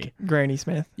soury. Like Granny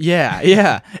Smith.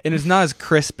 Yeah. And it's not as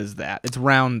crisp as that. It's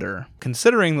rounder.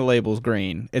 Considering the label's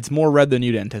green, it's more red than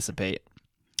you'd anticipate.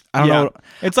 I don't know.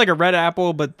 It's like a red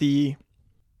apple, but the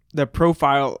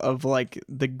profile of like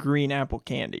the green apple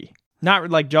candy.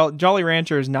 Not like Jolly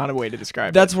Rancher is not a way to describe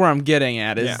it. That's where I'm getting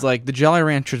at. Is like the Jolly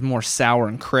Rancher is more sour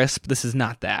and crisp. This is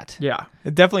not that. Yeah,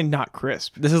 it's definitely not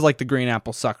crisp. This is like the green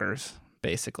apple suckers,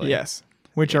 basically. Yes,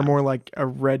 which are more like a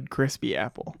red crispy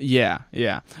apple. Yeah.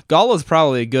 Gala is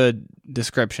probably a good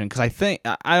description, because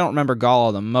I don't remember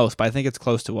Gala the most, but I think it's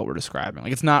close to what we're describing.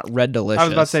 Like, it's not Red Delicious. I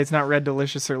was about to say it's not Red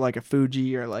Delicious or like a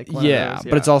Fuji or like one of those.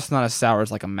 But it's also not as sour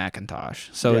as like a Macintosh.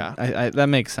 So that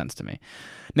makes sense to me.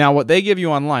 Now, what they give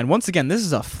you online, once again, this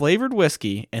is a flavored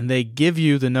whiskey, and they give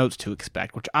you the notes to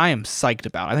expect, which I am psyched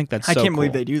about. I think that's so cool. I can't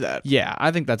believe they do that. Yeah,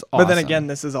 I think that's awesome. But then again,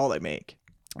 this is all they make.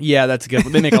 Yeah, that's good.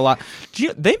 They make a lot.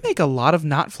 They make a lot of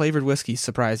not flavored whiskeys,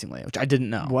 surprisingly, which I didn't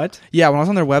know. What? Yeah, when I was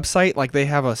on their website, like they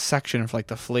have a section for like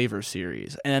the flavor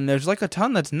series, and there's like a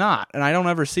ton that's not, and I don't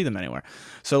ever see them anywhere.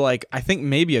 So like, I think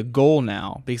maybe a goal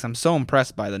now, because I'm so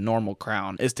impressed by the normal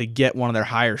Crown, is to get one of their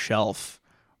higher shelf,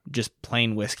 just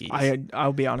plain whiskeys.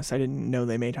 I'll be honest, I didn't know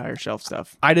they made higher shelf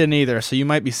stuff. I didn't either, so you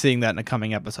might be seeing that in a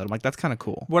coming episode. I'm like, that's kind of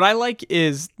cool. What I like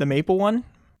is the maple one.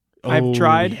 I've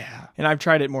tried, and I've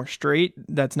tried it more straight.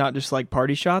 That's not just like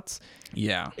party shots.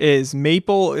 Yeah. Is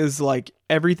maple is like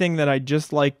everything that I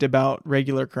just liked about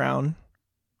regular Crown,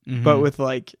 but with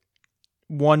like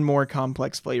one more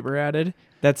complex flavor added.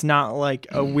 that's not like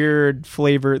a weird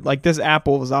flavor. Like this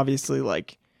apple was obviously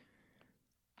like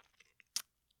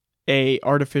a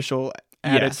artificial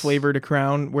added flavor to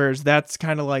Crown, whereas that's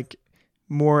kind of like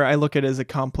more, I look at it as a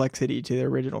complexity to the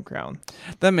original Crown.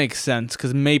 That makes sense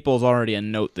because maple's already a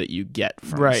note that you get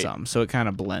from some, so it kind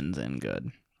of blends in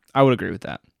good. I would agree with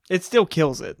that. It still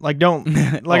kills it. Like don't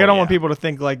like I don't want people to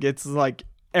think like it's like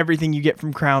everything you get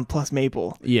from Crown plus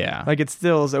maple. Yeah. Like it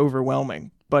still is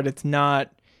overwhelming, but it's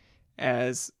not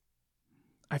as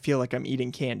I feel like I'm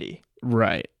eating candy.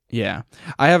 Right. Yeah.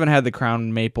 I haven't had the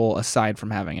Crown Maple aside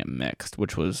from having it mixed,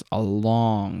 which was a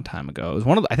long time ago. It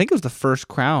was I think it was the first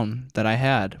Crown that I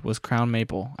had was Crown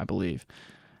Maple, I believe.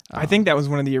 I think that was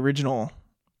one of the original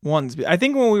ones. I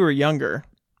think when we were younger,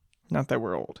 not that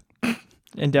we're old.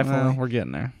 And definitely we're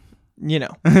getting there. You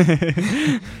know.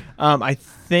 I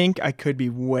think I could be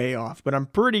way off, but I'm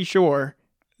pretty sure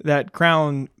that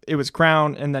it was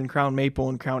Crown and then Crown Maple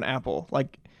and Crown Apple.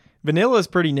 Like vanilla is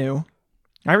pretty new.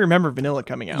 I remember vanilla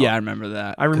coming out. Yeah, I remember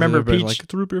that. I remember Peach.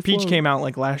 Like, Peach came out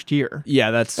like last year. Yeah,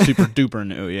 that's super duper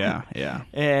new. Yeah, yeah.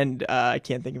 And I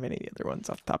can't think of any of the other ones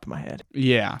off the top of my head.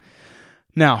 Yeah.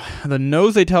 Now, the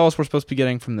nose they tell us we're supposed to be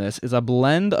getting from this is a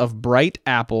blend of bright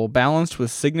apple balanced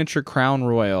with signature Crown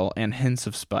Royal and hints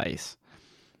of spice.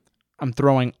 I'm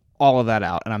throwing all of that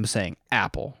out, and I'm saying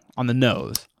apple on the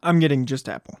nose. I'm getting just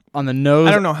apple. On the nose.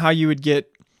 I don't know how you would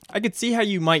get... I could see how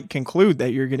you might conclude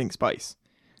that you're getting spice.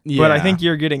 Yeah. But I think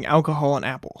you're getting alcohol and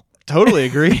apple. Totally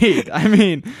agreed. I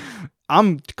mean,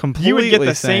 I'm completely You would get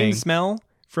the saying, same smell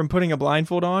from putting a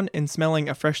blindfold on and smelling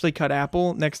a freshly cut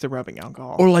apple next to rubbing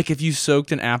alcohol. Or like if you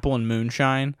soaked an apple in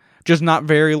moonshine, just not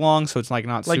very long, so it's like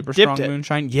not super strong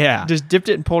moonshine. Yeah. Just dipped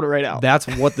it and pulled it right out. That's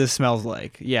what this smells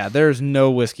like. Yeah, there's no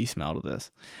whiskey smell to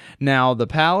this. Now, the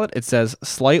palate, it says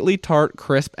slightly tart,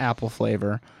 crisp apple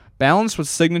flavor, balanced with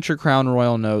signature Crown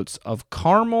Royal notes of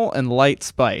caramel and light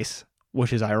spice,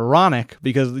 which is ironic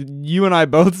because you and I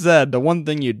both said the one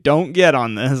thing you don't get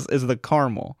on this is the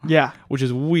caramel. Yeah. Which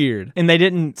is weird. And they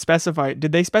didn't specify.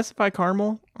 Did they specify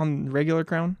caramel on regular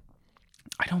Crown?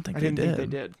 I don't think I they didn't did. think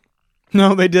they did.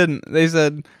 No, they didn't. They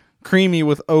said creamy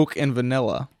with oak and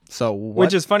vanilla. So what?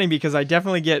 Which is funny because I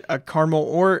definitely get a caramel,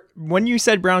 or when you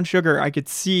said brown sugar, I could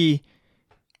see,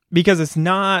 because it's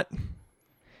not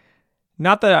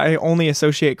that I only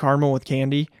associate caramel with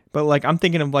candy, but like I'm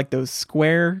thinking of like those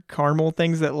square caramel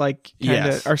things that like kind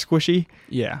of are squishy.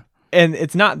 Yeah. And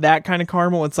it's not that kind of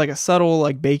caramel. It's like a subtle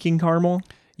like baking caramel.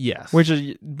 Yes. Which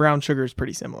is brown sugar is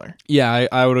pretty similar. Yeah,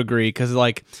 I would agree because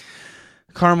like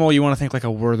caramel, you want to think like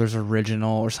a Werther's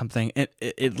Original or something.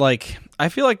 It like I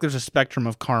feel like there's a spectrum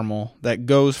of caramel that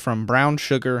goes from brown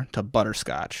sugar to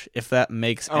butterscotch, if that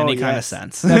makes any kind of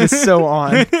sense. That is so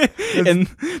on. And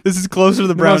this is closer to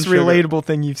the brown sugar. The most relatable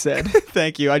thing you've said.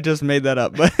 Thank you. I just made that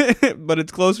up, but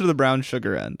it's closer to the brown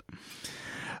sugar end.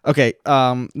 Okay,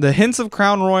 the hints of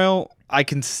Crown Royal, I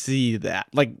can see that.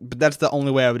 Like, but that's the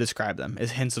only way I would describe them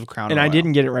is hints of Crown Royal. And I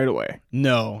didn't get it right away.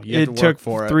 No, you have to it work took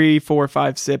for it. 3, 4,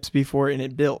 5 sips before, and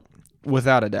it built.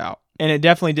 Without a doubt. And it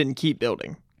definitely didn't keep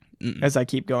building as I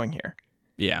keep going here.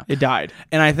 Yeah. It died.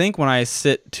 And I think when I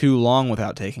sit too long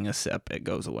without taking a sip, it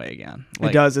goes away again.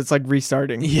 Like, it does. It's like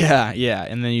restarting. Yeah, yeah.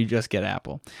 And then you just get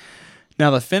apple. Now,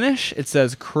 the finish, it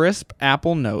says crisp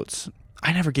apple notes.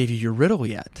 I never gave you your riddle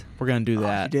yet. We're going to do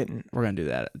that. You didn't. We're going to do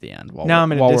that at the end. Now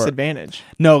I'm at a disadvantage.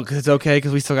 No, because it's okay,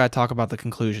 because we still got to talk about the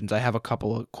conclusions. I have a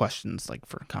couple of questions like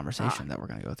for conversation that we're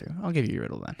going to go through. I'll give you your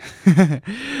riddle then.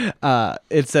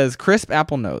 It says crisp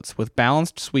apple notes with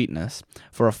balanced sweetness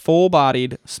for a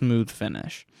full-bodied, smooth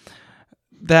finish.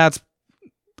 That's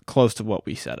close to what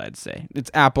we said, I'd say. It's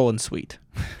apple and sweet.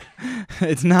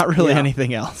 It's not really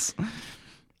anything else.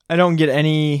 I don't get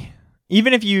any...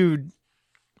 Even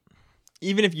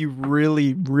if you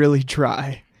really, really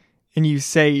try and you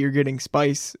say you're getting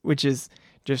spice, which is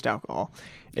just alcohol,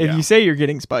 if you say you're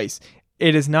getting spice,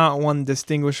 it is not one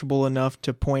distinguishable enough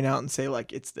to point out and say,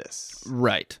 like, it's this.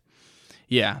 Right.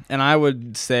 Yeah. And I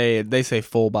would say, they say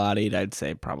full-bodied. I'd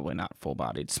say probably not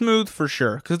full-bodied. Smooth for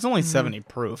sure, because it's only 70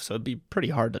 proof, so it'd be pretty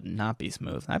hard to not be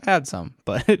smooth. I've had some,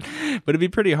 but it'd be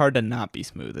pretty hard to not be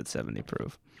smooth at 70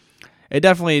 proof. It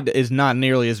definitely is not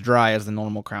nearly as dry as the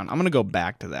normal Crown. I'm going to go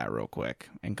back to that real quick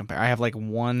and compare. I have like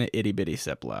one itty-bitty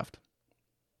sip left.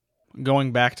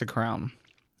 Going back to Crown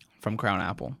from Crown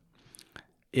Apple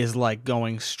is like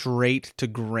going straight to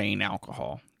grain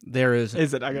alcohol. There is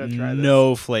it? I gotta try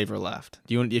no flavor left.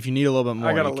 If you need a little bit more,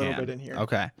 I got a little bit in here.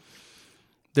 Okay.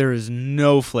 There is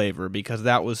no flavor because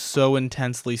that was so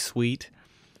intensely sweet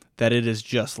that it is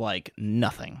just like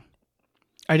nothing.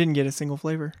 I didn't get a single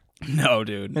flavor. No,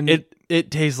 dude. And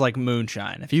it tastes like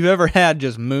moonshine. If you've ever had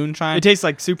just moonshine, it tastes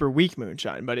like super weak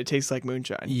moonshine, but it tastes like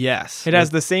moonshine. yes, It has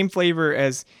the same flavor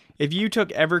as if you took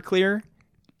Everclear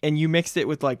and you mixed it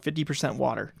with like 50%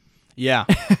 water. yeah,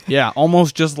 yeah,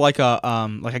 almost just like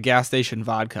a gas station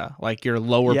vodka, like your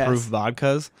lower proof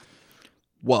vodkas.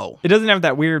 Whoa, It doesn't have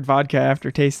that weird vodka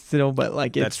aftertaste still, but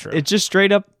like That's true. it's just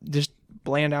straight up just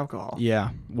bland alcohol. yeah,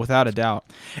 without a doubt.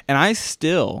 And I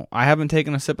haven't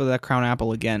taken a sip of that Crown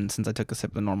Apple again since I took a sip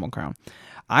of the normal Crown.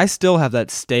 I still have that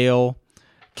stale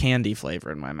candy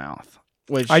flavor in my mouth,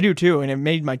 which I do too, and it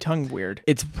made my tongue weird.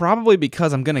 it's probably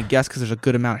because I'm gonna guess because there's a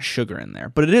good amount of sugar in there,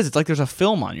 but it's like there's a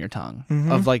film on your tongue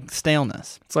of like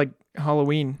staleness. It's like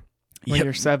Halloween when Yep.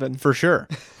 you're 7. For sure.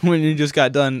 When you just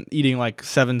got done eating like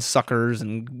 7 suckers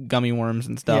and gummy worms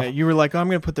and stuff. Yeah, you were like, oh, I'm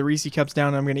going to put the Reese cups down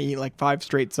and I'm going to eat like 5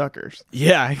 straight suckers.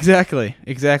 Yeah, exactly.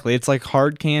 Exactly. It's like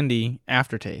hard candy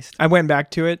aftertaste. I went back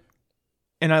to it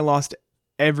and I lost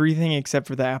everything except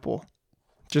for the apple.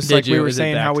 Just Did like you? we were Is it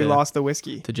saying back how we to- lost the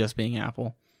whiskey. To just being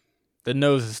apple. The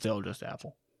nose is still just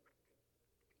apple.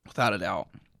 Without a doubt.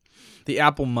 The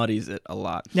apple muddies it a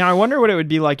lot. Now, I wonder what it would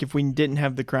be like if we didn't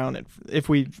have the Crown, if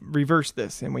we reversed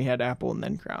this and we had apple and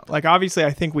then Crown. Like, obviously, I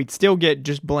think we'd still get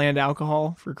just bland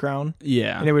alcohol for Crown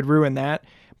Yeah. and it would ruin that.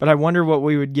 But I wonder what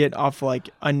we would get off like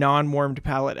a non-warmed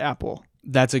palate apple.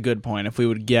 That's a good point. If we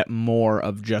would get more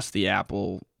of just the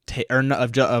apple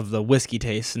of the whiskey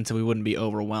taste, since we wouldn't be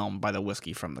overwhelmed by the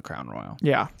whiskey from the Crown Royal.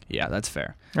 Yeah. Yeah, that's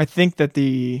fair. I think that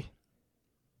the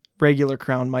regular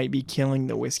Crown might be killing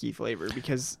the whiskey flavor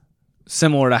because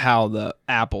Similar to how the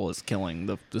apple is killing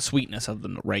the sweetness of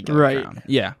the regular Right. Crown.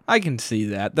 Yeah, I can see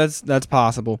that. That's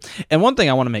possible. And one thing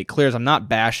I want to make clear is I'm not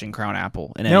bashing Crown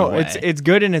Apple in any way. it's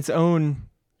good in its own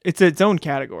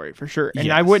category for sure.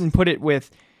 And I Yes. wouldn't put it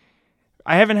with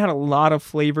I haven't had a lot of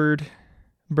flavored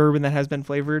bourbon that has been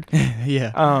flavored.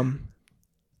 yeah.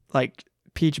 Like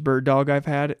peach bird dog I've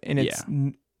had, and it's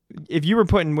if you were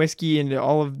putting whiskey into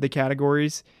all of the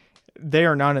categories, they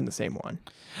are not in the same one.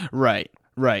 Right.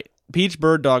 Peach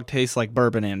Bird Dog tastes like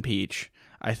bourbon and peach,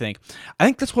 I think. I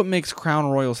think that's what makes Crown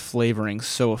Royal's flavoring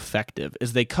so effective,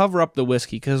 is they cover up the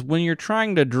whiskey, because when you're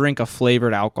trying to drink a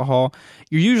flavored alcohol,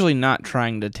 you're usually not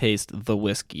trying to taste the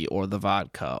whiskey or the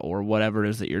vodka or whatever it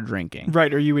is that you're drinking.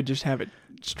 Right, or you would just have it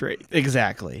straight.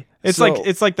 Exactly. It's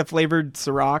like the flavored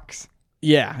Cirocs.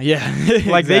 Yeah.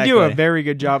 Like they do a Exactly. very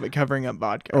good job at covering up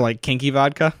vodka. Or like kinky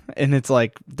vodka, and it's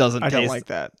like doesn't I taste don't like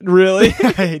that. really.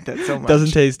 I hate that so much. Doesn't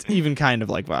taste even kind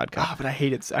of like vodka. But I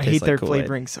hate it. I Tastes hate like their Kool-Aid.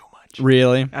 flavoring so much.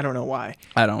 Really? I don't know why.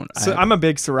 I don't. So I'm a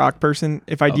big Ciroc person.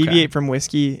 If I Okay. deviate from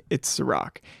whiskey, it's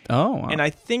Ciroc. Oh. Wow. And I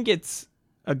think it's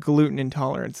a gluten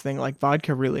intolerance thing. Like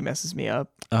vodka really messes me up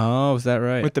Oh, is that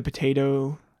right? with the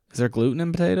potato Is there gluten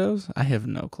in potatoes? I have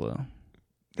no clue.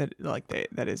 that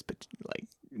is like.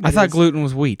 I thought gluten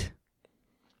was wheat.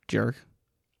 Jerk.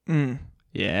 Mm,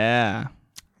 Yeah.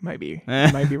 might be.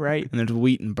 You might be right. And there's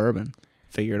wheat and bourbon.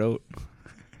 Figured out.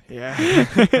 Yeah.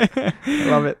 I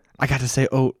love it. I got to say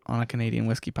oat on a Canadian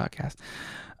whiskey podcast.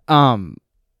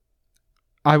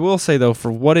 I will say, though,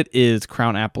 for what it is,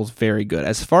 Crown Apple's very good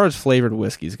as far as flavored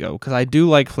whiskeys go, because I do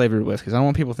like flavored whiskeys. I don't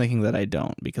want people thinking that I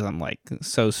don't, because I'm like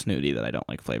so snooty that I don't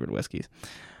like flavored whiskeys.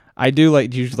 I do like.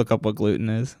 Do you look up what gluten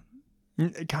is?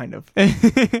 Kind of.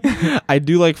 I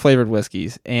do like flavored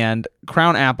whiskeys, and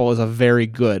Crown Apple is a very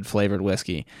good flavored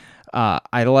whiskey.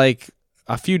 I like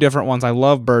a few different ones. I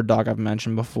love Bird Dog, I've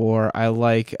mentioned before. I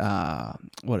like,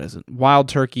 what is it? Wild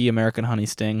Turkey, American Honey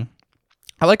Sting.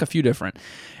 I like a few different.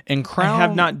 And Crown... I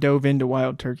have not dove into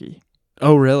Wild Turkey.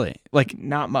 Oh, really? Like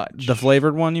Not much. the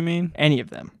flavored one, you mean? Any of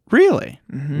them. Really?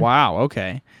 Mhm. Wow,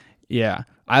 okay. Yeah.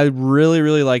 I really,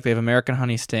 really like, they have American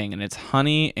Honey Sting, and it's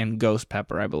honey and ghost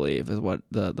pepper, I believe, is what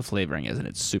the flavoring is, and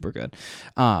it's super good.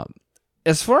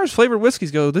 As far as flavored whiskeys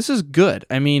go, this is good.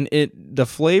 I mean, the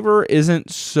flavor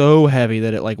isn't so heavy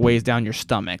that it like weighs down your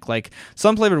stomach. Like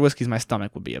some flavored whiskeys, my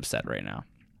stomach would be upset right now,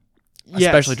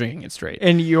 especially drinking it straight.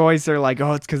 And you always are like,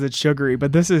 oh, it's because it's sugary,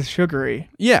 but this is sugary,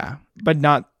 Yeah, but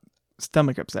not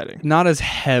stomach upsetting. not as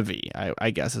heavy,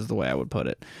 I guess is the way I would put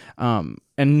it.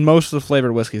 And most of the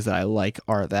flavored whiskeys that I like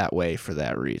are that way for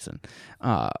that reason.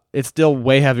 It's still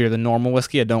way heavier than normal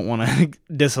whiskey. I don't want to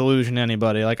disillusion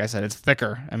anybody. Like I said, it's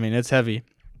thicker. I mean, it's heavy.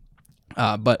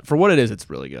 But for what it is, it's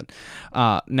really good.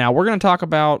 Now, we're going to talk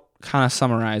about kind of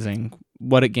summarizing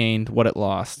what it gained, what it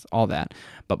lost, all that.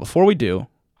 But before we do,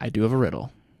 I do have a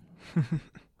riddle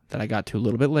that I got to a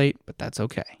little bit late, but that's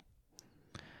okay.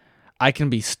 I can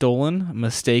be stolen,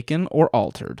 mistaken, or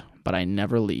altered, but I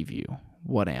never leave you.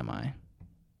 What am I?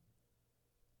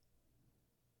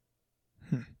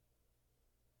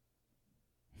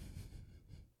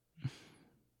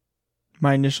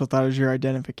 My initial thought is your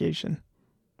identification.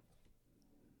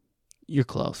 You're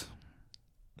close.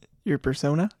 Your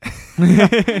persona?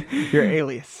 Your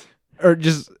alias. Or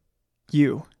just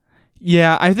you.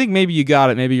 Yeah, I think maybe you got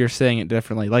it. Maybe you're saying it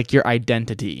differently. Like your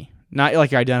identity. Not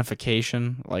like your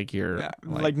identification, like your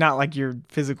like not like your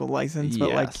physical license,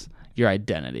 but like your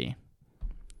identity.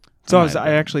 So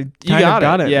I actually you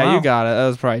got it. Yeah, wow. you got it. That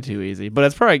was probably too easy, but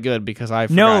it's probably good because I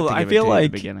forgot to give it to you at the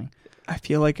beginning. I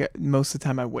feel like most of the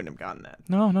time I wouldn't have gotten that.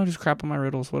 No, just crap on my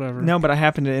riddles, whatever. No, but I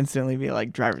happened to instantly be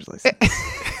like driver's license.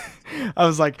 I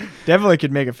was like, definitely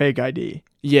could make a fake ID.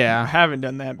 Yeah, I haven't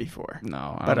done that before.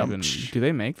 No, I don't even. Do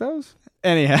they make those?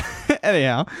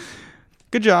 Anyhow.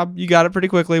 Good job. You got it pretty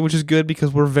quickly, which is good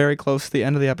because we're very close to the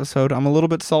end of the episode. I'm a little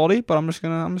bit salty, but I'm just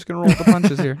gonna roll with the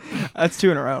punches here. That's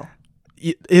 2 in a row.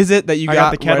 Is it that you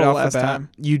got the kettle right off last the bat? time?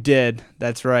 You did.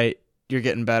 That's right. You're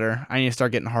getting better. I need to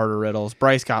start getting harder riddles.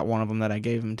 Bryce got one of them that I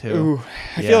gave him too. Ooh,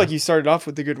 I feel like you started off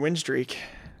with a good win streak.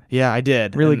 Yeah, I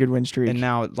did. Really good win streak. And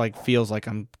now it like feels like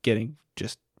I'm getting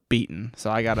just beaten. So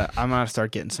I'm gonna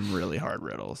start getting some really hard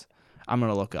riddles. I'm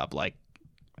gonna look up like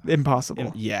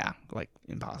impossible. Like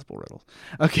impossible riddles.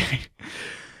 Okay.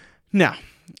 Now,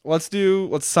 let's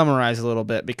summarize a little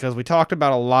bit because we talked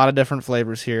about a lot of different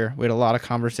flavors here. We had a lot of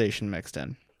conversation mixed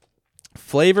in.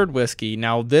 Flavored whiskey.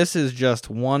 Now, this is just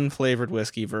one flavored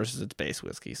whiskey versus its base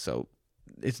whiskey. So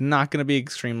it's not going to be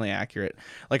extremely accurate.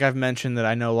 Like I've mentioned that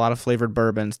I know a lot of flavored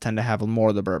bourbons tend to have more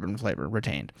of the bourbon flavor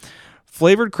retained.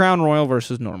 Flavored Crown Royal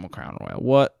versus normal Crown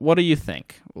Royal. What do you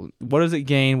think? What does it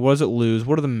gain? What does it lose?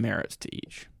 What are the merits to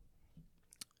each?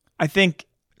 I think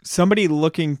somebody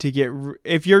looking to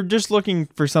if you're just looking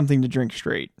for something to drink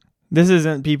straight, this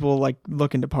isn't people like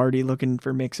looking to party, looking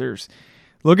for mixers,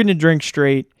 looking to drink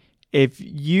straight. If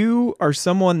you are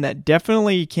someone that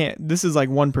definitely can't, this is like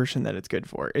one person that it's good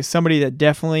for, is somebody that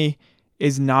definitely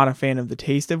is not a fan of the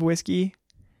taste of whiskey,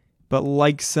 but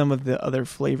likes some of the other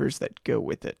flavors that go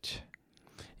with it.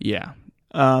 Yeah.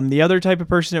 The other type of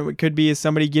person it could be is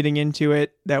somebody getting into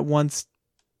it that wants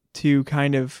to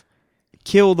kind of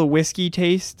kill the whiskey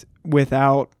taste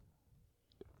without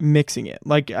mixing it.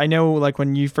 Like I know like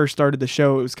when you first started the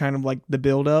show, it was kind of like the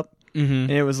build up. Mm-hmm.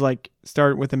 And it was like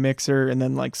start with a mixer and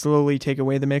then like slowly take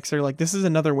away the mixer. Like this is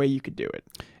another way you could do it.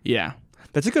 Yeah.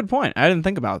 That's a good point. I didn't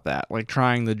think about that. Like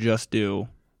trying to just do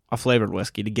a flavored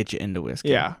whiskey to get you into whiskey.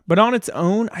 Yeah. But on its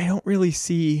own, I don't really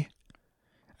see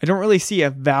a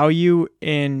value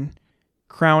in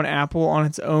Crown Apple on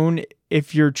its own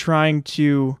if you're trying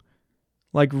to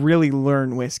like really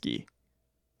learn whiskey.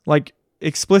 Like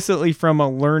explicitly from a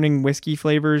learning whiskey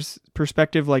flavors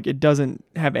perspective, like it doesn't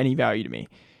have any value to me.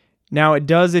 Now it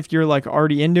does if you're like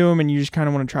already into them and you just kind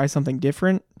of want to try something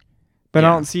different, but I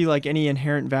don't see like any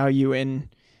inherent value in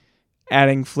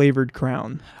adding flavored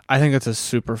Crown. I think that's a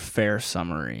super fair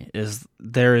summary.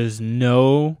 There is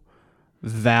no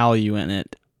value in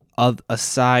it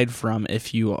aside from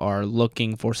if you are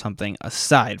looking for something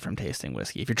aside from tasting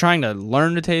whiskey. If you're trying to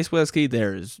learn to taste whiskey,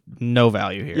 there's no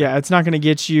value here. Yeah, it's not going to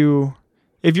get you.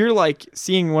 If you're like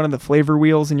seeing one of the flavor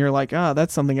wheels and you're like,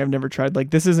 that's something I've never tried,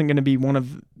 like this isn't going to be one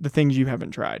of the things you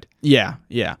haven't tried. Yeah.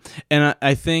 And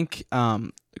I think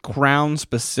Crown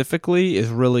specifically is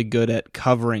really good at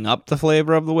covering up the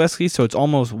flavor of the whiskey, so it's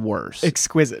almost worse.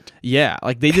 Exquisite. Yeah,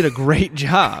 like they did a great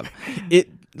job.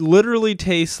 It literally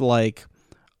tastes like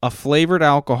a flavored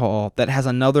alcohol that has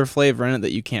another flavor in it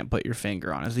that you can't put your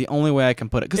finger on. Is the only way I can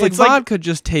put it. Because like vodka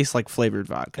just tastes like flavored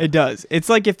vodka. It does. It's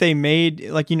like if they made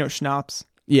like schnapps.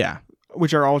 Yeah.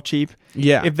 Which are all cheap.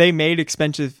 Yeah. If they made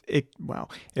expensive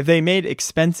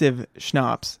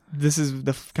schnapps, this is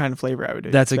the kind of flavor I would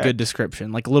do. That's a good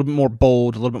description. Like a little bit more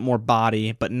bold, a little bit more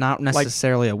body, but not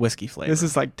necessarily a whiskey flavor. This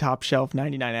is like top shelf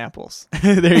 99 apples.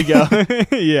 There you go.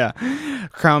 Yeah.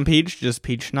 Crown Peach, just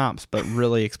peach schnapps, but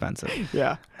really expensive.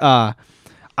 Yeah.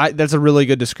 That's a really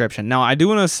good description. Now, I do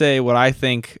want to say what I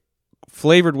think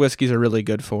flavored whiskeys are really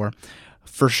good for.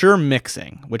 For sure,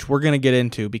 mixing, which we're going to get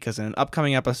into because in an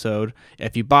upcoming episode,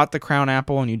 if you bought the Crown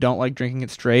Apple and you don't like drinking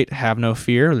it straight, have no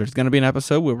fear. There's going to be an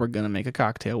episode where we're going to make a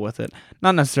cocktail with it.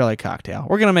 Not necessarily a cocktail.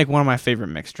 We're going to make one of my favorite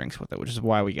mixed drinks with it, which is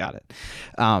why we got it.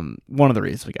 One of the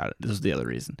reasons we got it. This is the other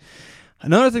reason.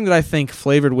 Another thing that I think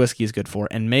flavored whiskey is good for,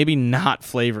 and maybe not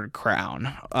flavored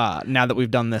Crown, now that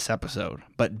we've done this episode,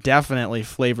 but definitely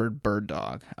flavored Bird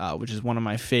Dog, which is one of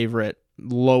my favorite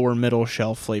lower middle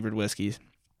shelf flavored whiskeys,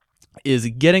 is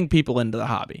getting people into the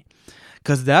hobby.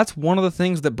 Because that's one of the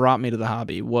things that brought me to the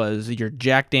hobby was your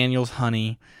Jack Daniel's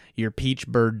Honey, your Peach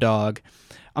Bird Dog.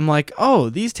 I'm like, oh,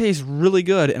 these taste really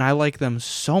good, and I like them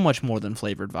so much more than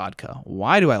flavored vodka.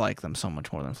 Why do I like them so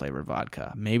much more than flavored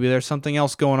vodka? Maybe there's something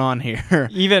else going on here.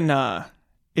 Even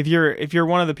if you're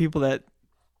one of the people that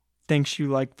thinks you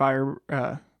like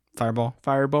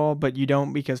Fireball, but you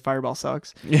don't because Fireball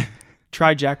sucks. Yeah.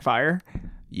 Try Jack Fire.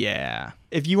 Yeah.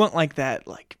 If you want like that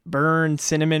like burn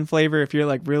cinnamon flavor, if you're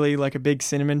like really like a big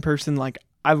cinnamon person, like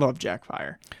I love Jack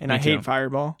Fire and Me I hate too.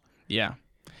 Fireball. Yeah.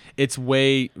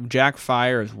 Jack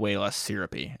Fire is way less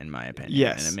syrupy in my opinion.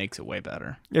 Yes. And it makes it way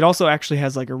better. It also actually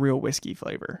has like a real whiskey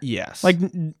flavor. Yes. Like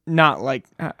not like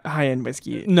high-end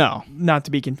whiskey. No. Not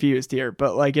to be confused here,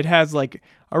 but like it has like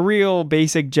a real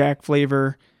basic Jack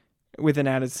flavor with an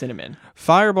added cinnamon.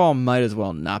 Fireball might as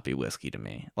well not be whiskey to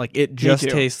me. Like it just too.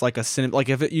 tastes like a cinnamon. Like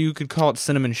if you could call it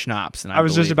cinnamon schnapps. And I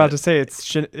was just about to say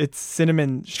it's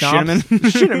cinnamon schnapps.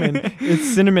 Cinnamon.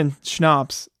 It's cinnamon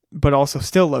schnapps, but also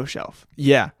still low shelf.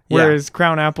 Yeah. Whereas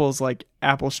Crown Apple's like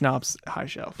apple schnapps high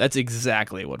shelf. That's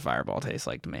exactly what Fireball tastes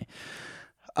like to me.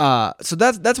 So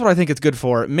that's what I think it's good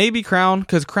for. Maybe Crown,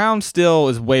 because Crown still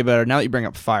is way better. Now that you bring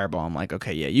up Fireball, I'm like,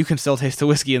 okay, yeah, you can still taste the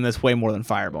whiskey in this way more than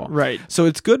Fireball. Right. So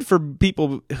it's good for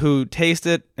people who taste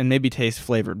it and maybe taste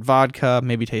flavored vodka,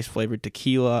 maybe taste flavored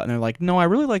tequila, and they're like, no, I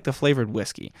really like the flavored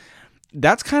whiskey.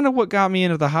 That's kind of what got me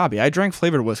into the hobby. I drank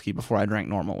flavored whiskey before I drank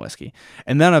normal whiskey.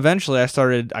 And then eventually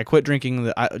I quit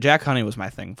drinking Jack Honey was my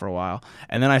thing for a while.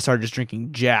 And then I started just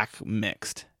drinking Jack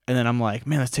mixed. And then I'm like,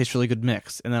 man, this tastes really good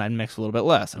mixed. And then I'd mix a little bit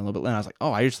less and a little bit less. And I was like,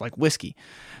 oh, I just like whiskey.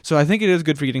 So I think it is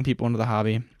good for getting people into the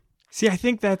hobby. See, I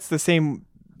think that's the same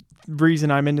reason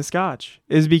I'm into Scotch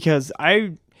is because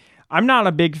I'm not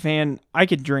a big fan. I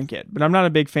could drink it, but I'm not a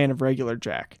big fan of regular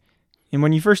Jack. And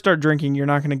when you first start drinking, you're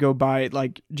not going to go buy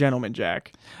like Gentleman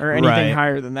Jack or anything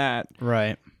higher than that.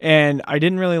 Right. And I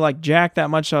didn't really like Jack that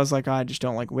much. So I was like, I just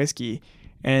don't like whiskey.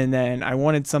 And then I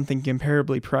wanted something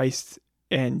comparably priced,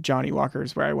 and Johnny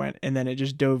Walker's where I went. And then it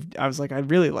just dove. I was like, I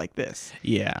really like this.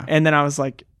 Yeah. And then I was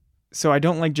like, so I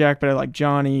don't like Jack, but I like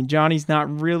Johnny. Johnny's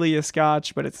not really a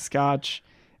Scotch, but it's a Scotch.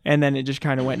 And then it just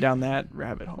kind of went down that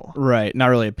rabbit hole. Right.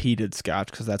 Not really a peated Scotch,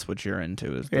 because that's what you're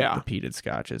into is the peated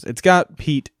Scotches. It's got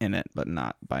peat in it, but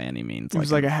not by any means. It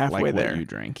was like a halfway like there. What you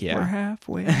drink. Yeah. We're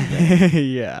halfway there.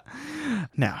 Yeah.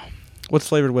 Now, what's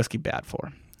flavored whiskey bad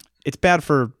for? It's bad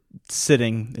for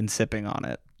sitting and sipping on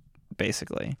it,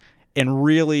 basically, and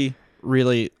really,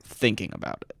 really thinking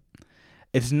about it.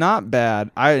 It's not bad.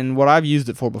 And what I've used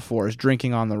it for before is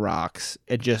drinking on the rocks.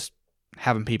 It just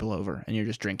having people over and you're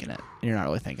just drinking it and you're not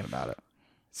really thinking about it.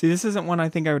 See, this isn't one I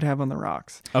think I would have on the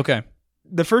rocks. Okay.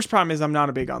 The first problem is I'm not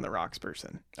a big on the rocks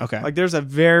person. Okay. Like there's a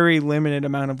very limited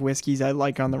amount of whiskeys I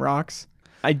like on the rocks.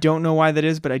 I don't know why that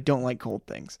is, but I don't like cold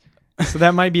things. So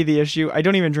that might be the issue. I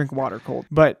don't even drink water cold,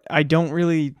 but I don't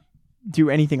really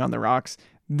do anything on the rocks.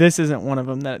 This isn't one of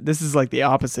them. This is like the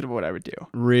opposite of what I would do.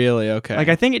 Really? Okay. Like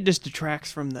I think it just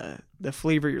detracts from the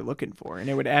flavor you're looking for, and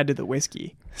it would add to the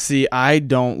whiskey. See, I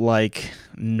don't like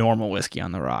normal whiskey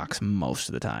on the rocks most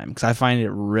of the time because I find it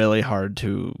really hard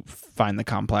to find the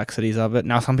complexities of it.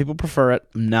 Now, some people prefer it.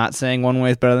 I'm not saying one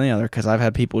way is better than the other because I've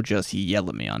had people just yell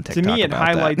at me on TikTok. To me, it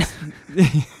highlights.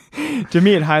 To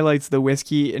me, it highlights the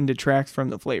whiskey and detracts from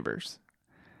the flavors.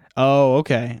 Oh,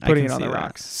 okay. Putting it on the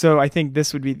rocks. So I think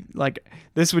this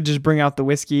would just bring out the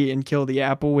whiskey and kill the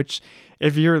apple, which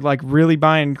if you're like really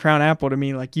buying Crown Apple to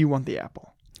me, like you want the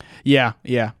apple. Yeah,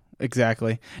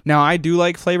 exactly. Now I do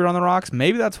like flavored on the rocks.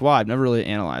 Maybe that's why I've never really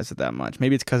analyzed it that much.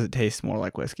 Maybe it's because it tastes more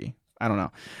like whiskey. I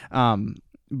don't know.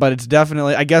 But it's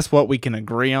definitely, I guess what we can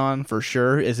agree on for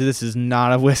sure is this is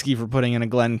not a whiskey for putting in a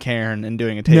Glencairn and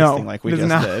doing a tasting like we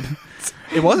just did.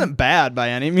 It wasn't bad by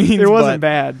any means. It wasn't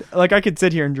bad. Like I could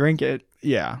sit here and drink it.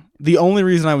 Yeah. The only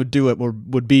reason I would do it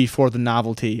would be for the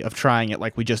novelty of trying it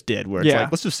like we just did, where it's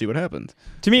like, let's just see what happens.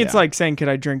 To me, it's like saying, could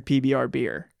I drink PBR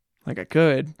beer? Like I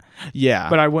could. Yeah.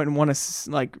 But I wouldn't want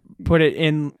to like put it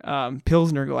in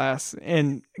Pilsner glass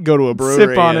and go to a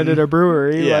brewery. Sip on it at a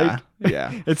brewery. Yeah. Like,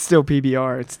 yeah. It's still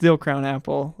PBR. It's still Crown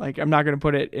Apple. Like I'm not going to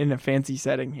put it in a fancy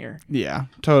setting here. Yeah.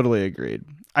 Totally agreed.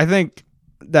 I think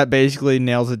that basically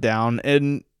nails it down.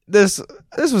 And this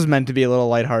was meant to be a little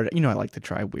lighthearted. You know, I like to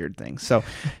try weird things. So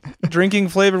drinking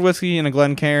flavored whiskey in a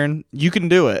Glencairn, you can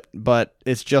do it, but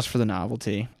it's just for the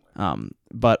novelty.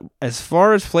 But as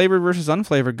far as flavored versus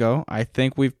unflavored go, I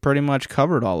think we've pretty much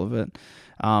covered all of it.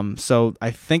 So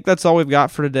I think that's all we've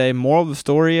got for today. Moral of the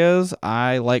story is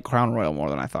I like Crown Royal more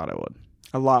than I thought I would.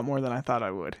 A lot more than I thought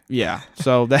I would. Yeah.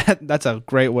 So that's a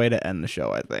great way to end the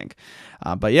show, I think.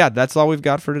 But yeah, that's all we've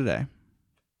got for today.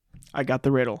 I got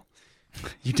the riddle.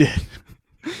 You did.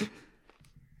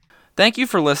 Thank you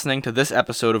for listening to this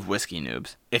episode of Whiskey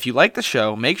Noobs. If you like the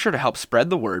show, make sure to help spread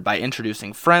the word by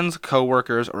introducing friends,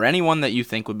 coworkers, or anyone that you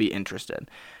think would be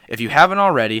interested. If you haven't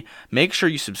already, make sure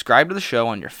you subscribe to the show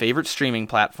on your favorite streaming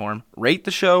platform, rate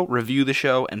the show, review the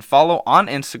show, and follow on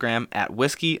Instagram at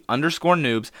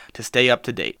whiskey_noobs to stay up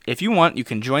to date. If you want, you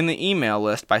can join the email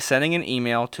list by sending an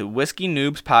email to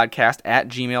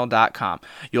whiskeynoobspodcast@gmail.com.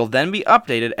 You'll then be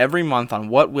updated every month on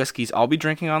what whiskeys I'll be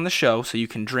drinking on the show, so you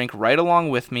can drink right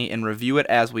along with me and review it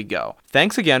as we go.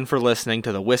 Thanks again for listening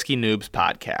to the Whiskey Noobs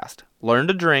Podcast. Learn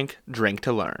to drink, drink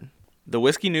to learn. The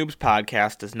Whiskey Noobs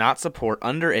Podcast does not support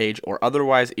underage or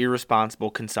otherwise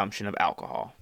irresponsible consumption of alcohol.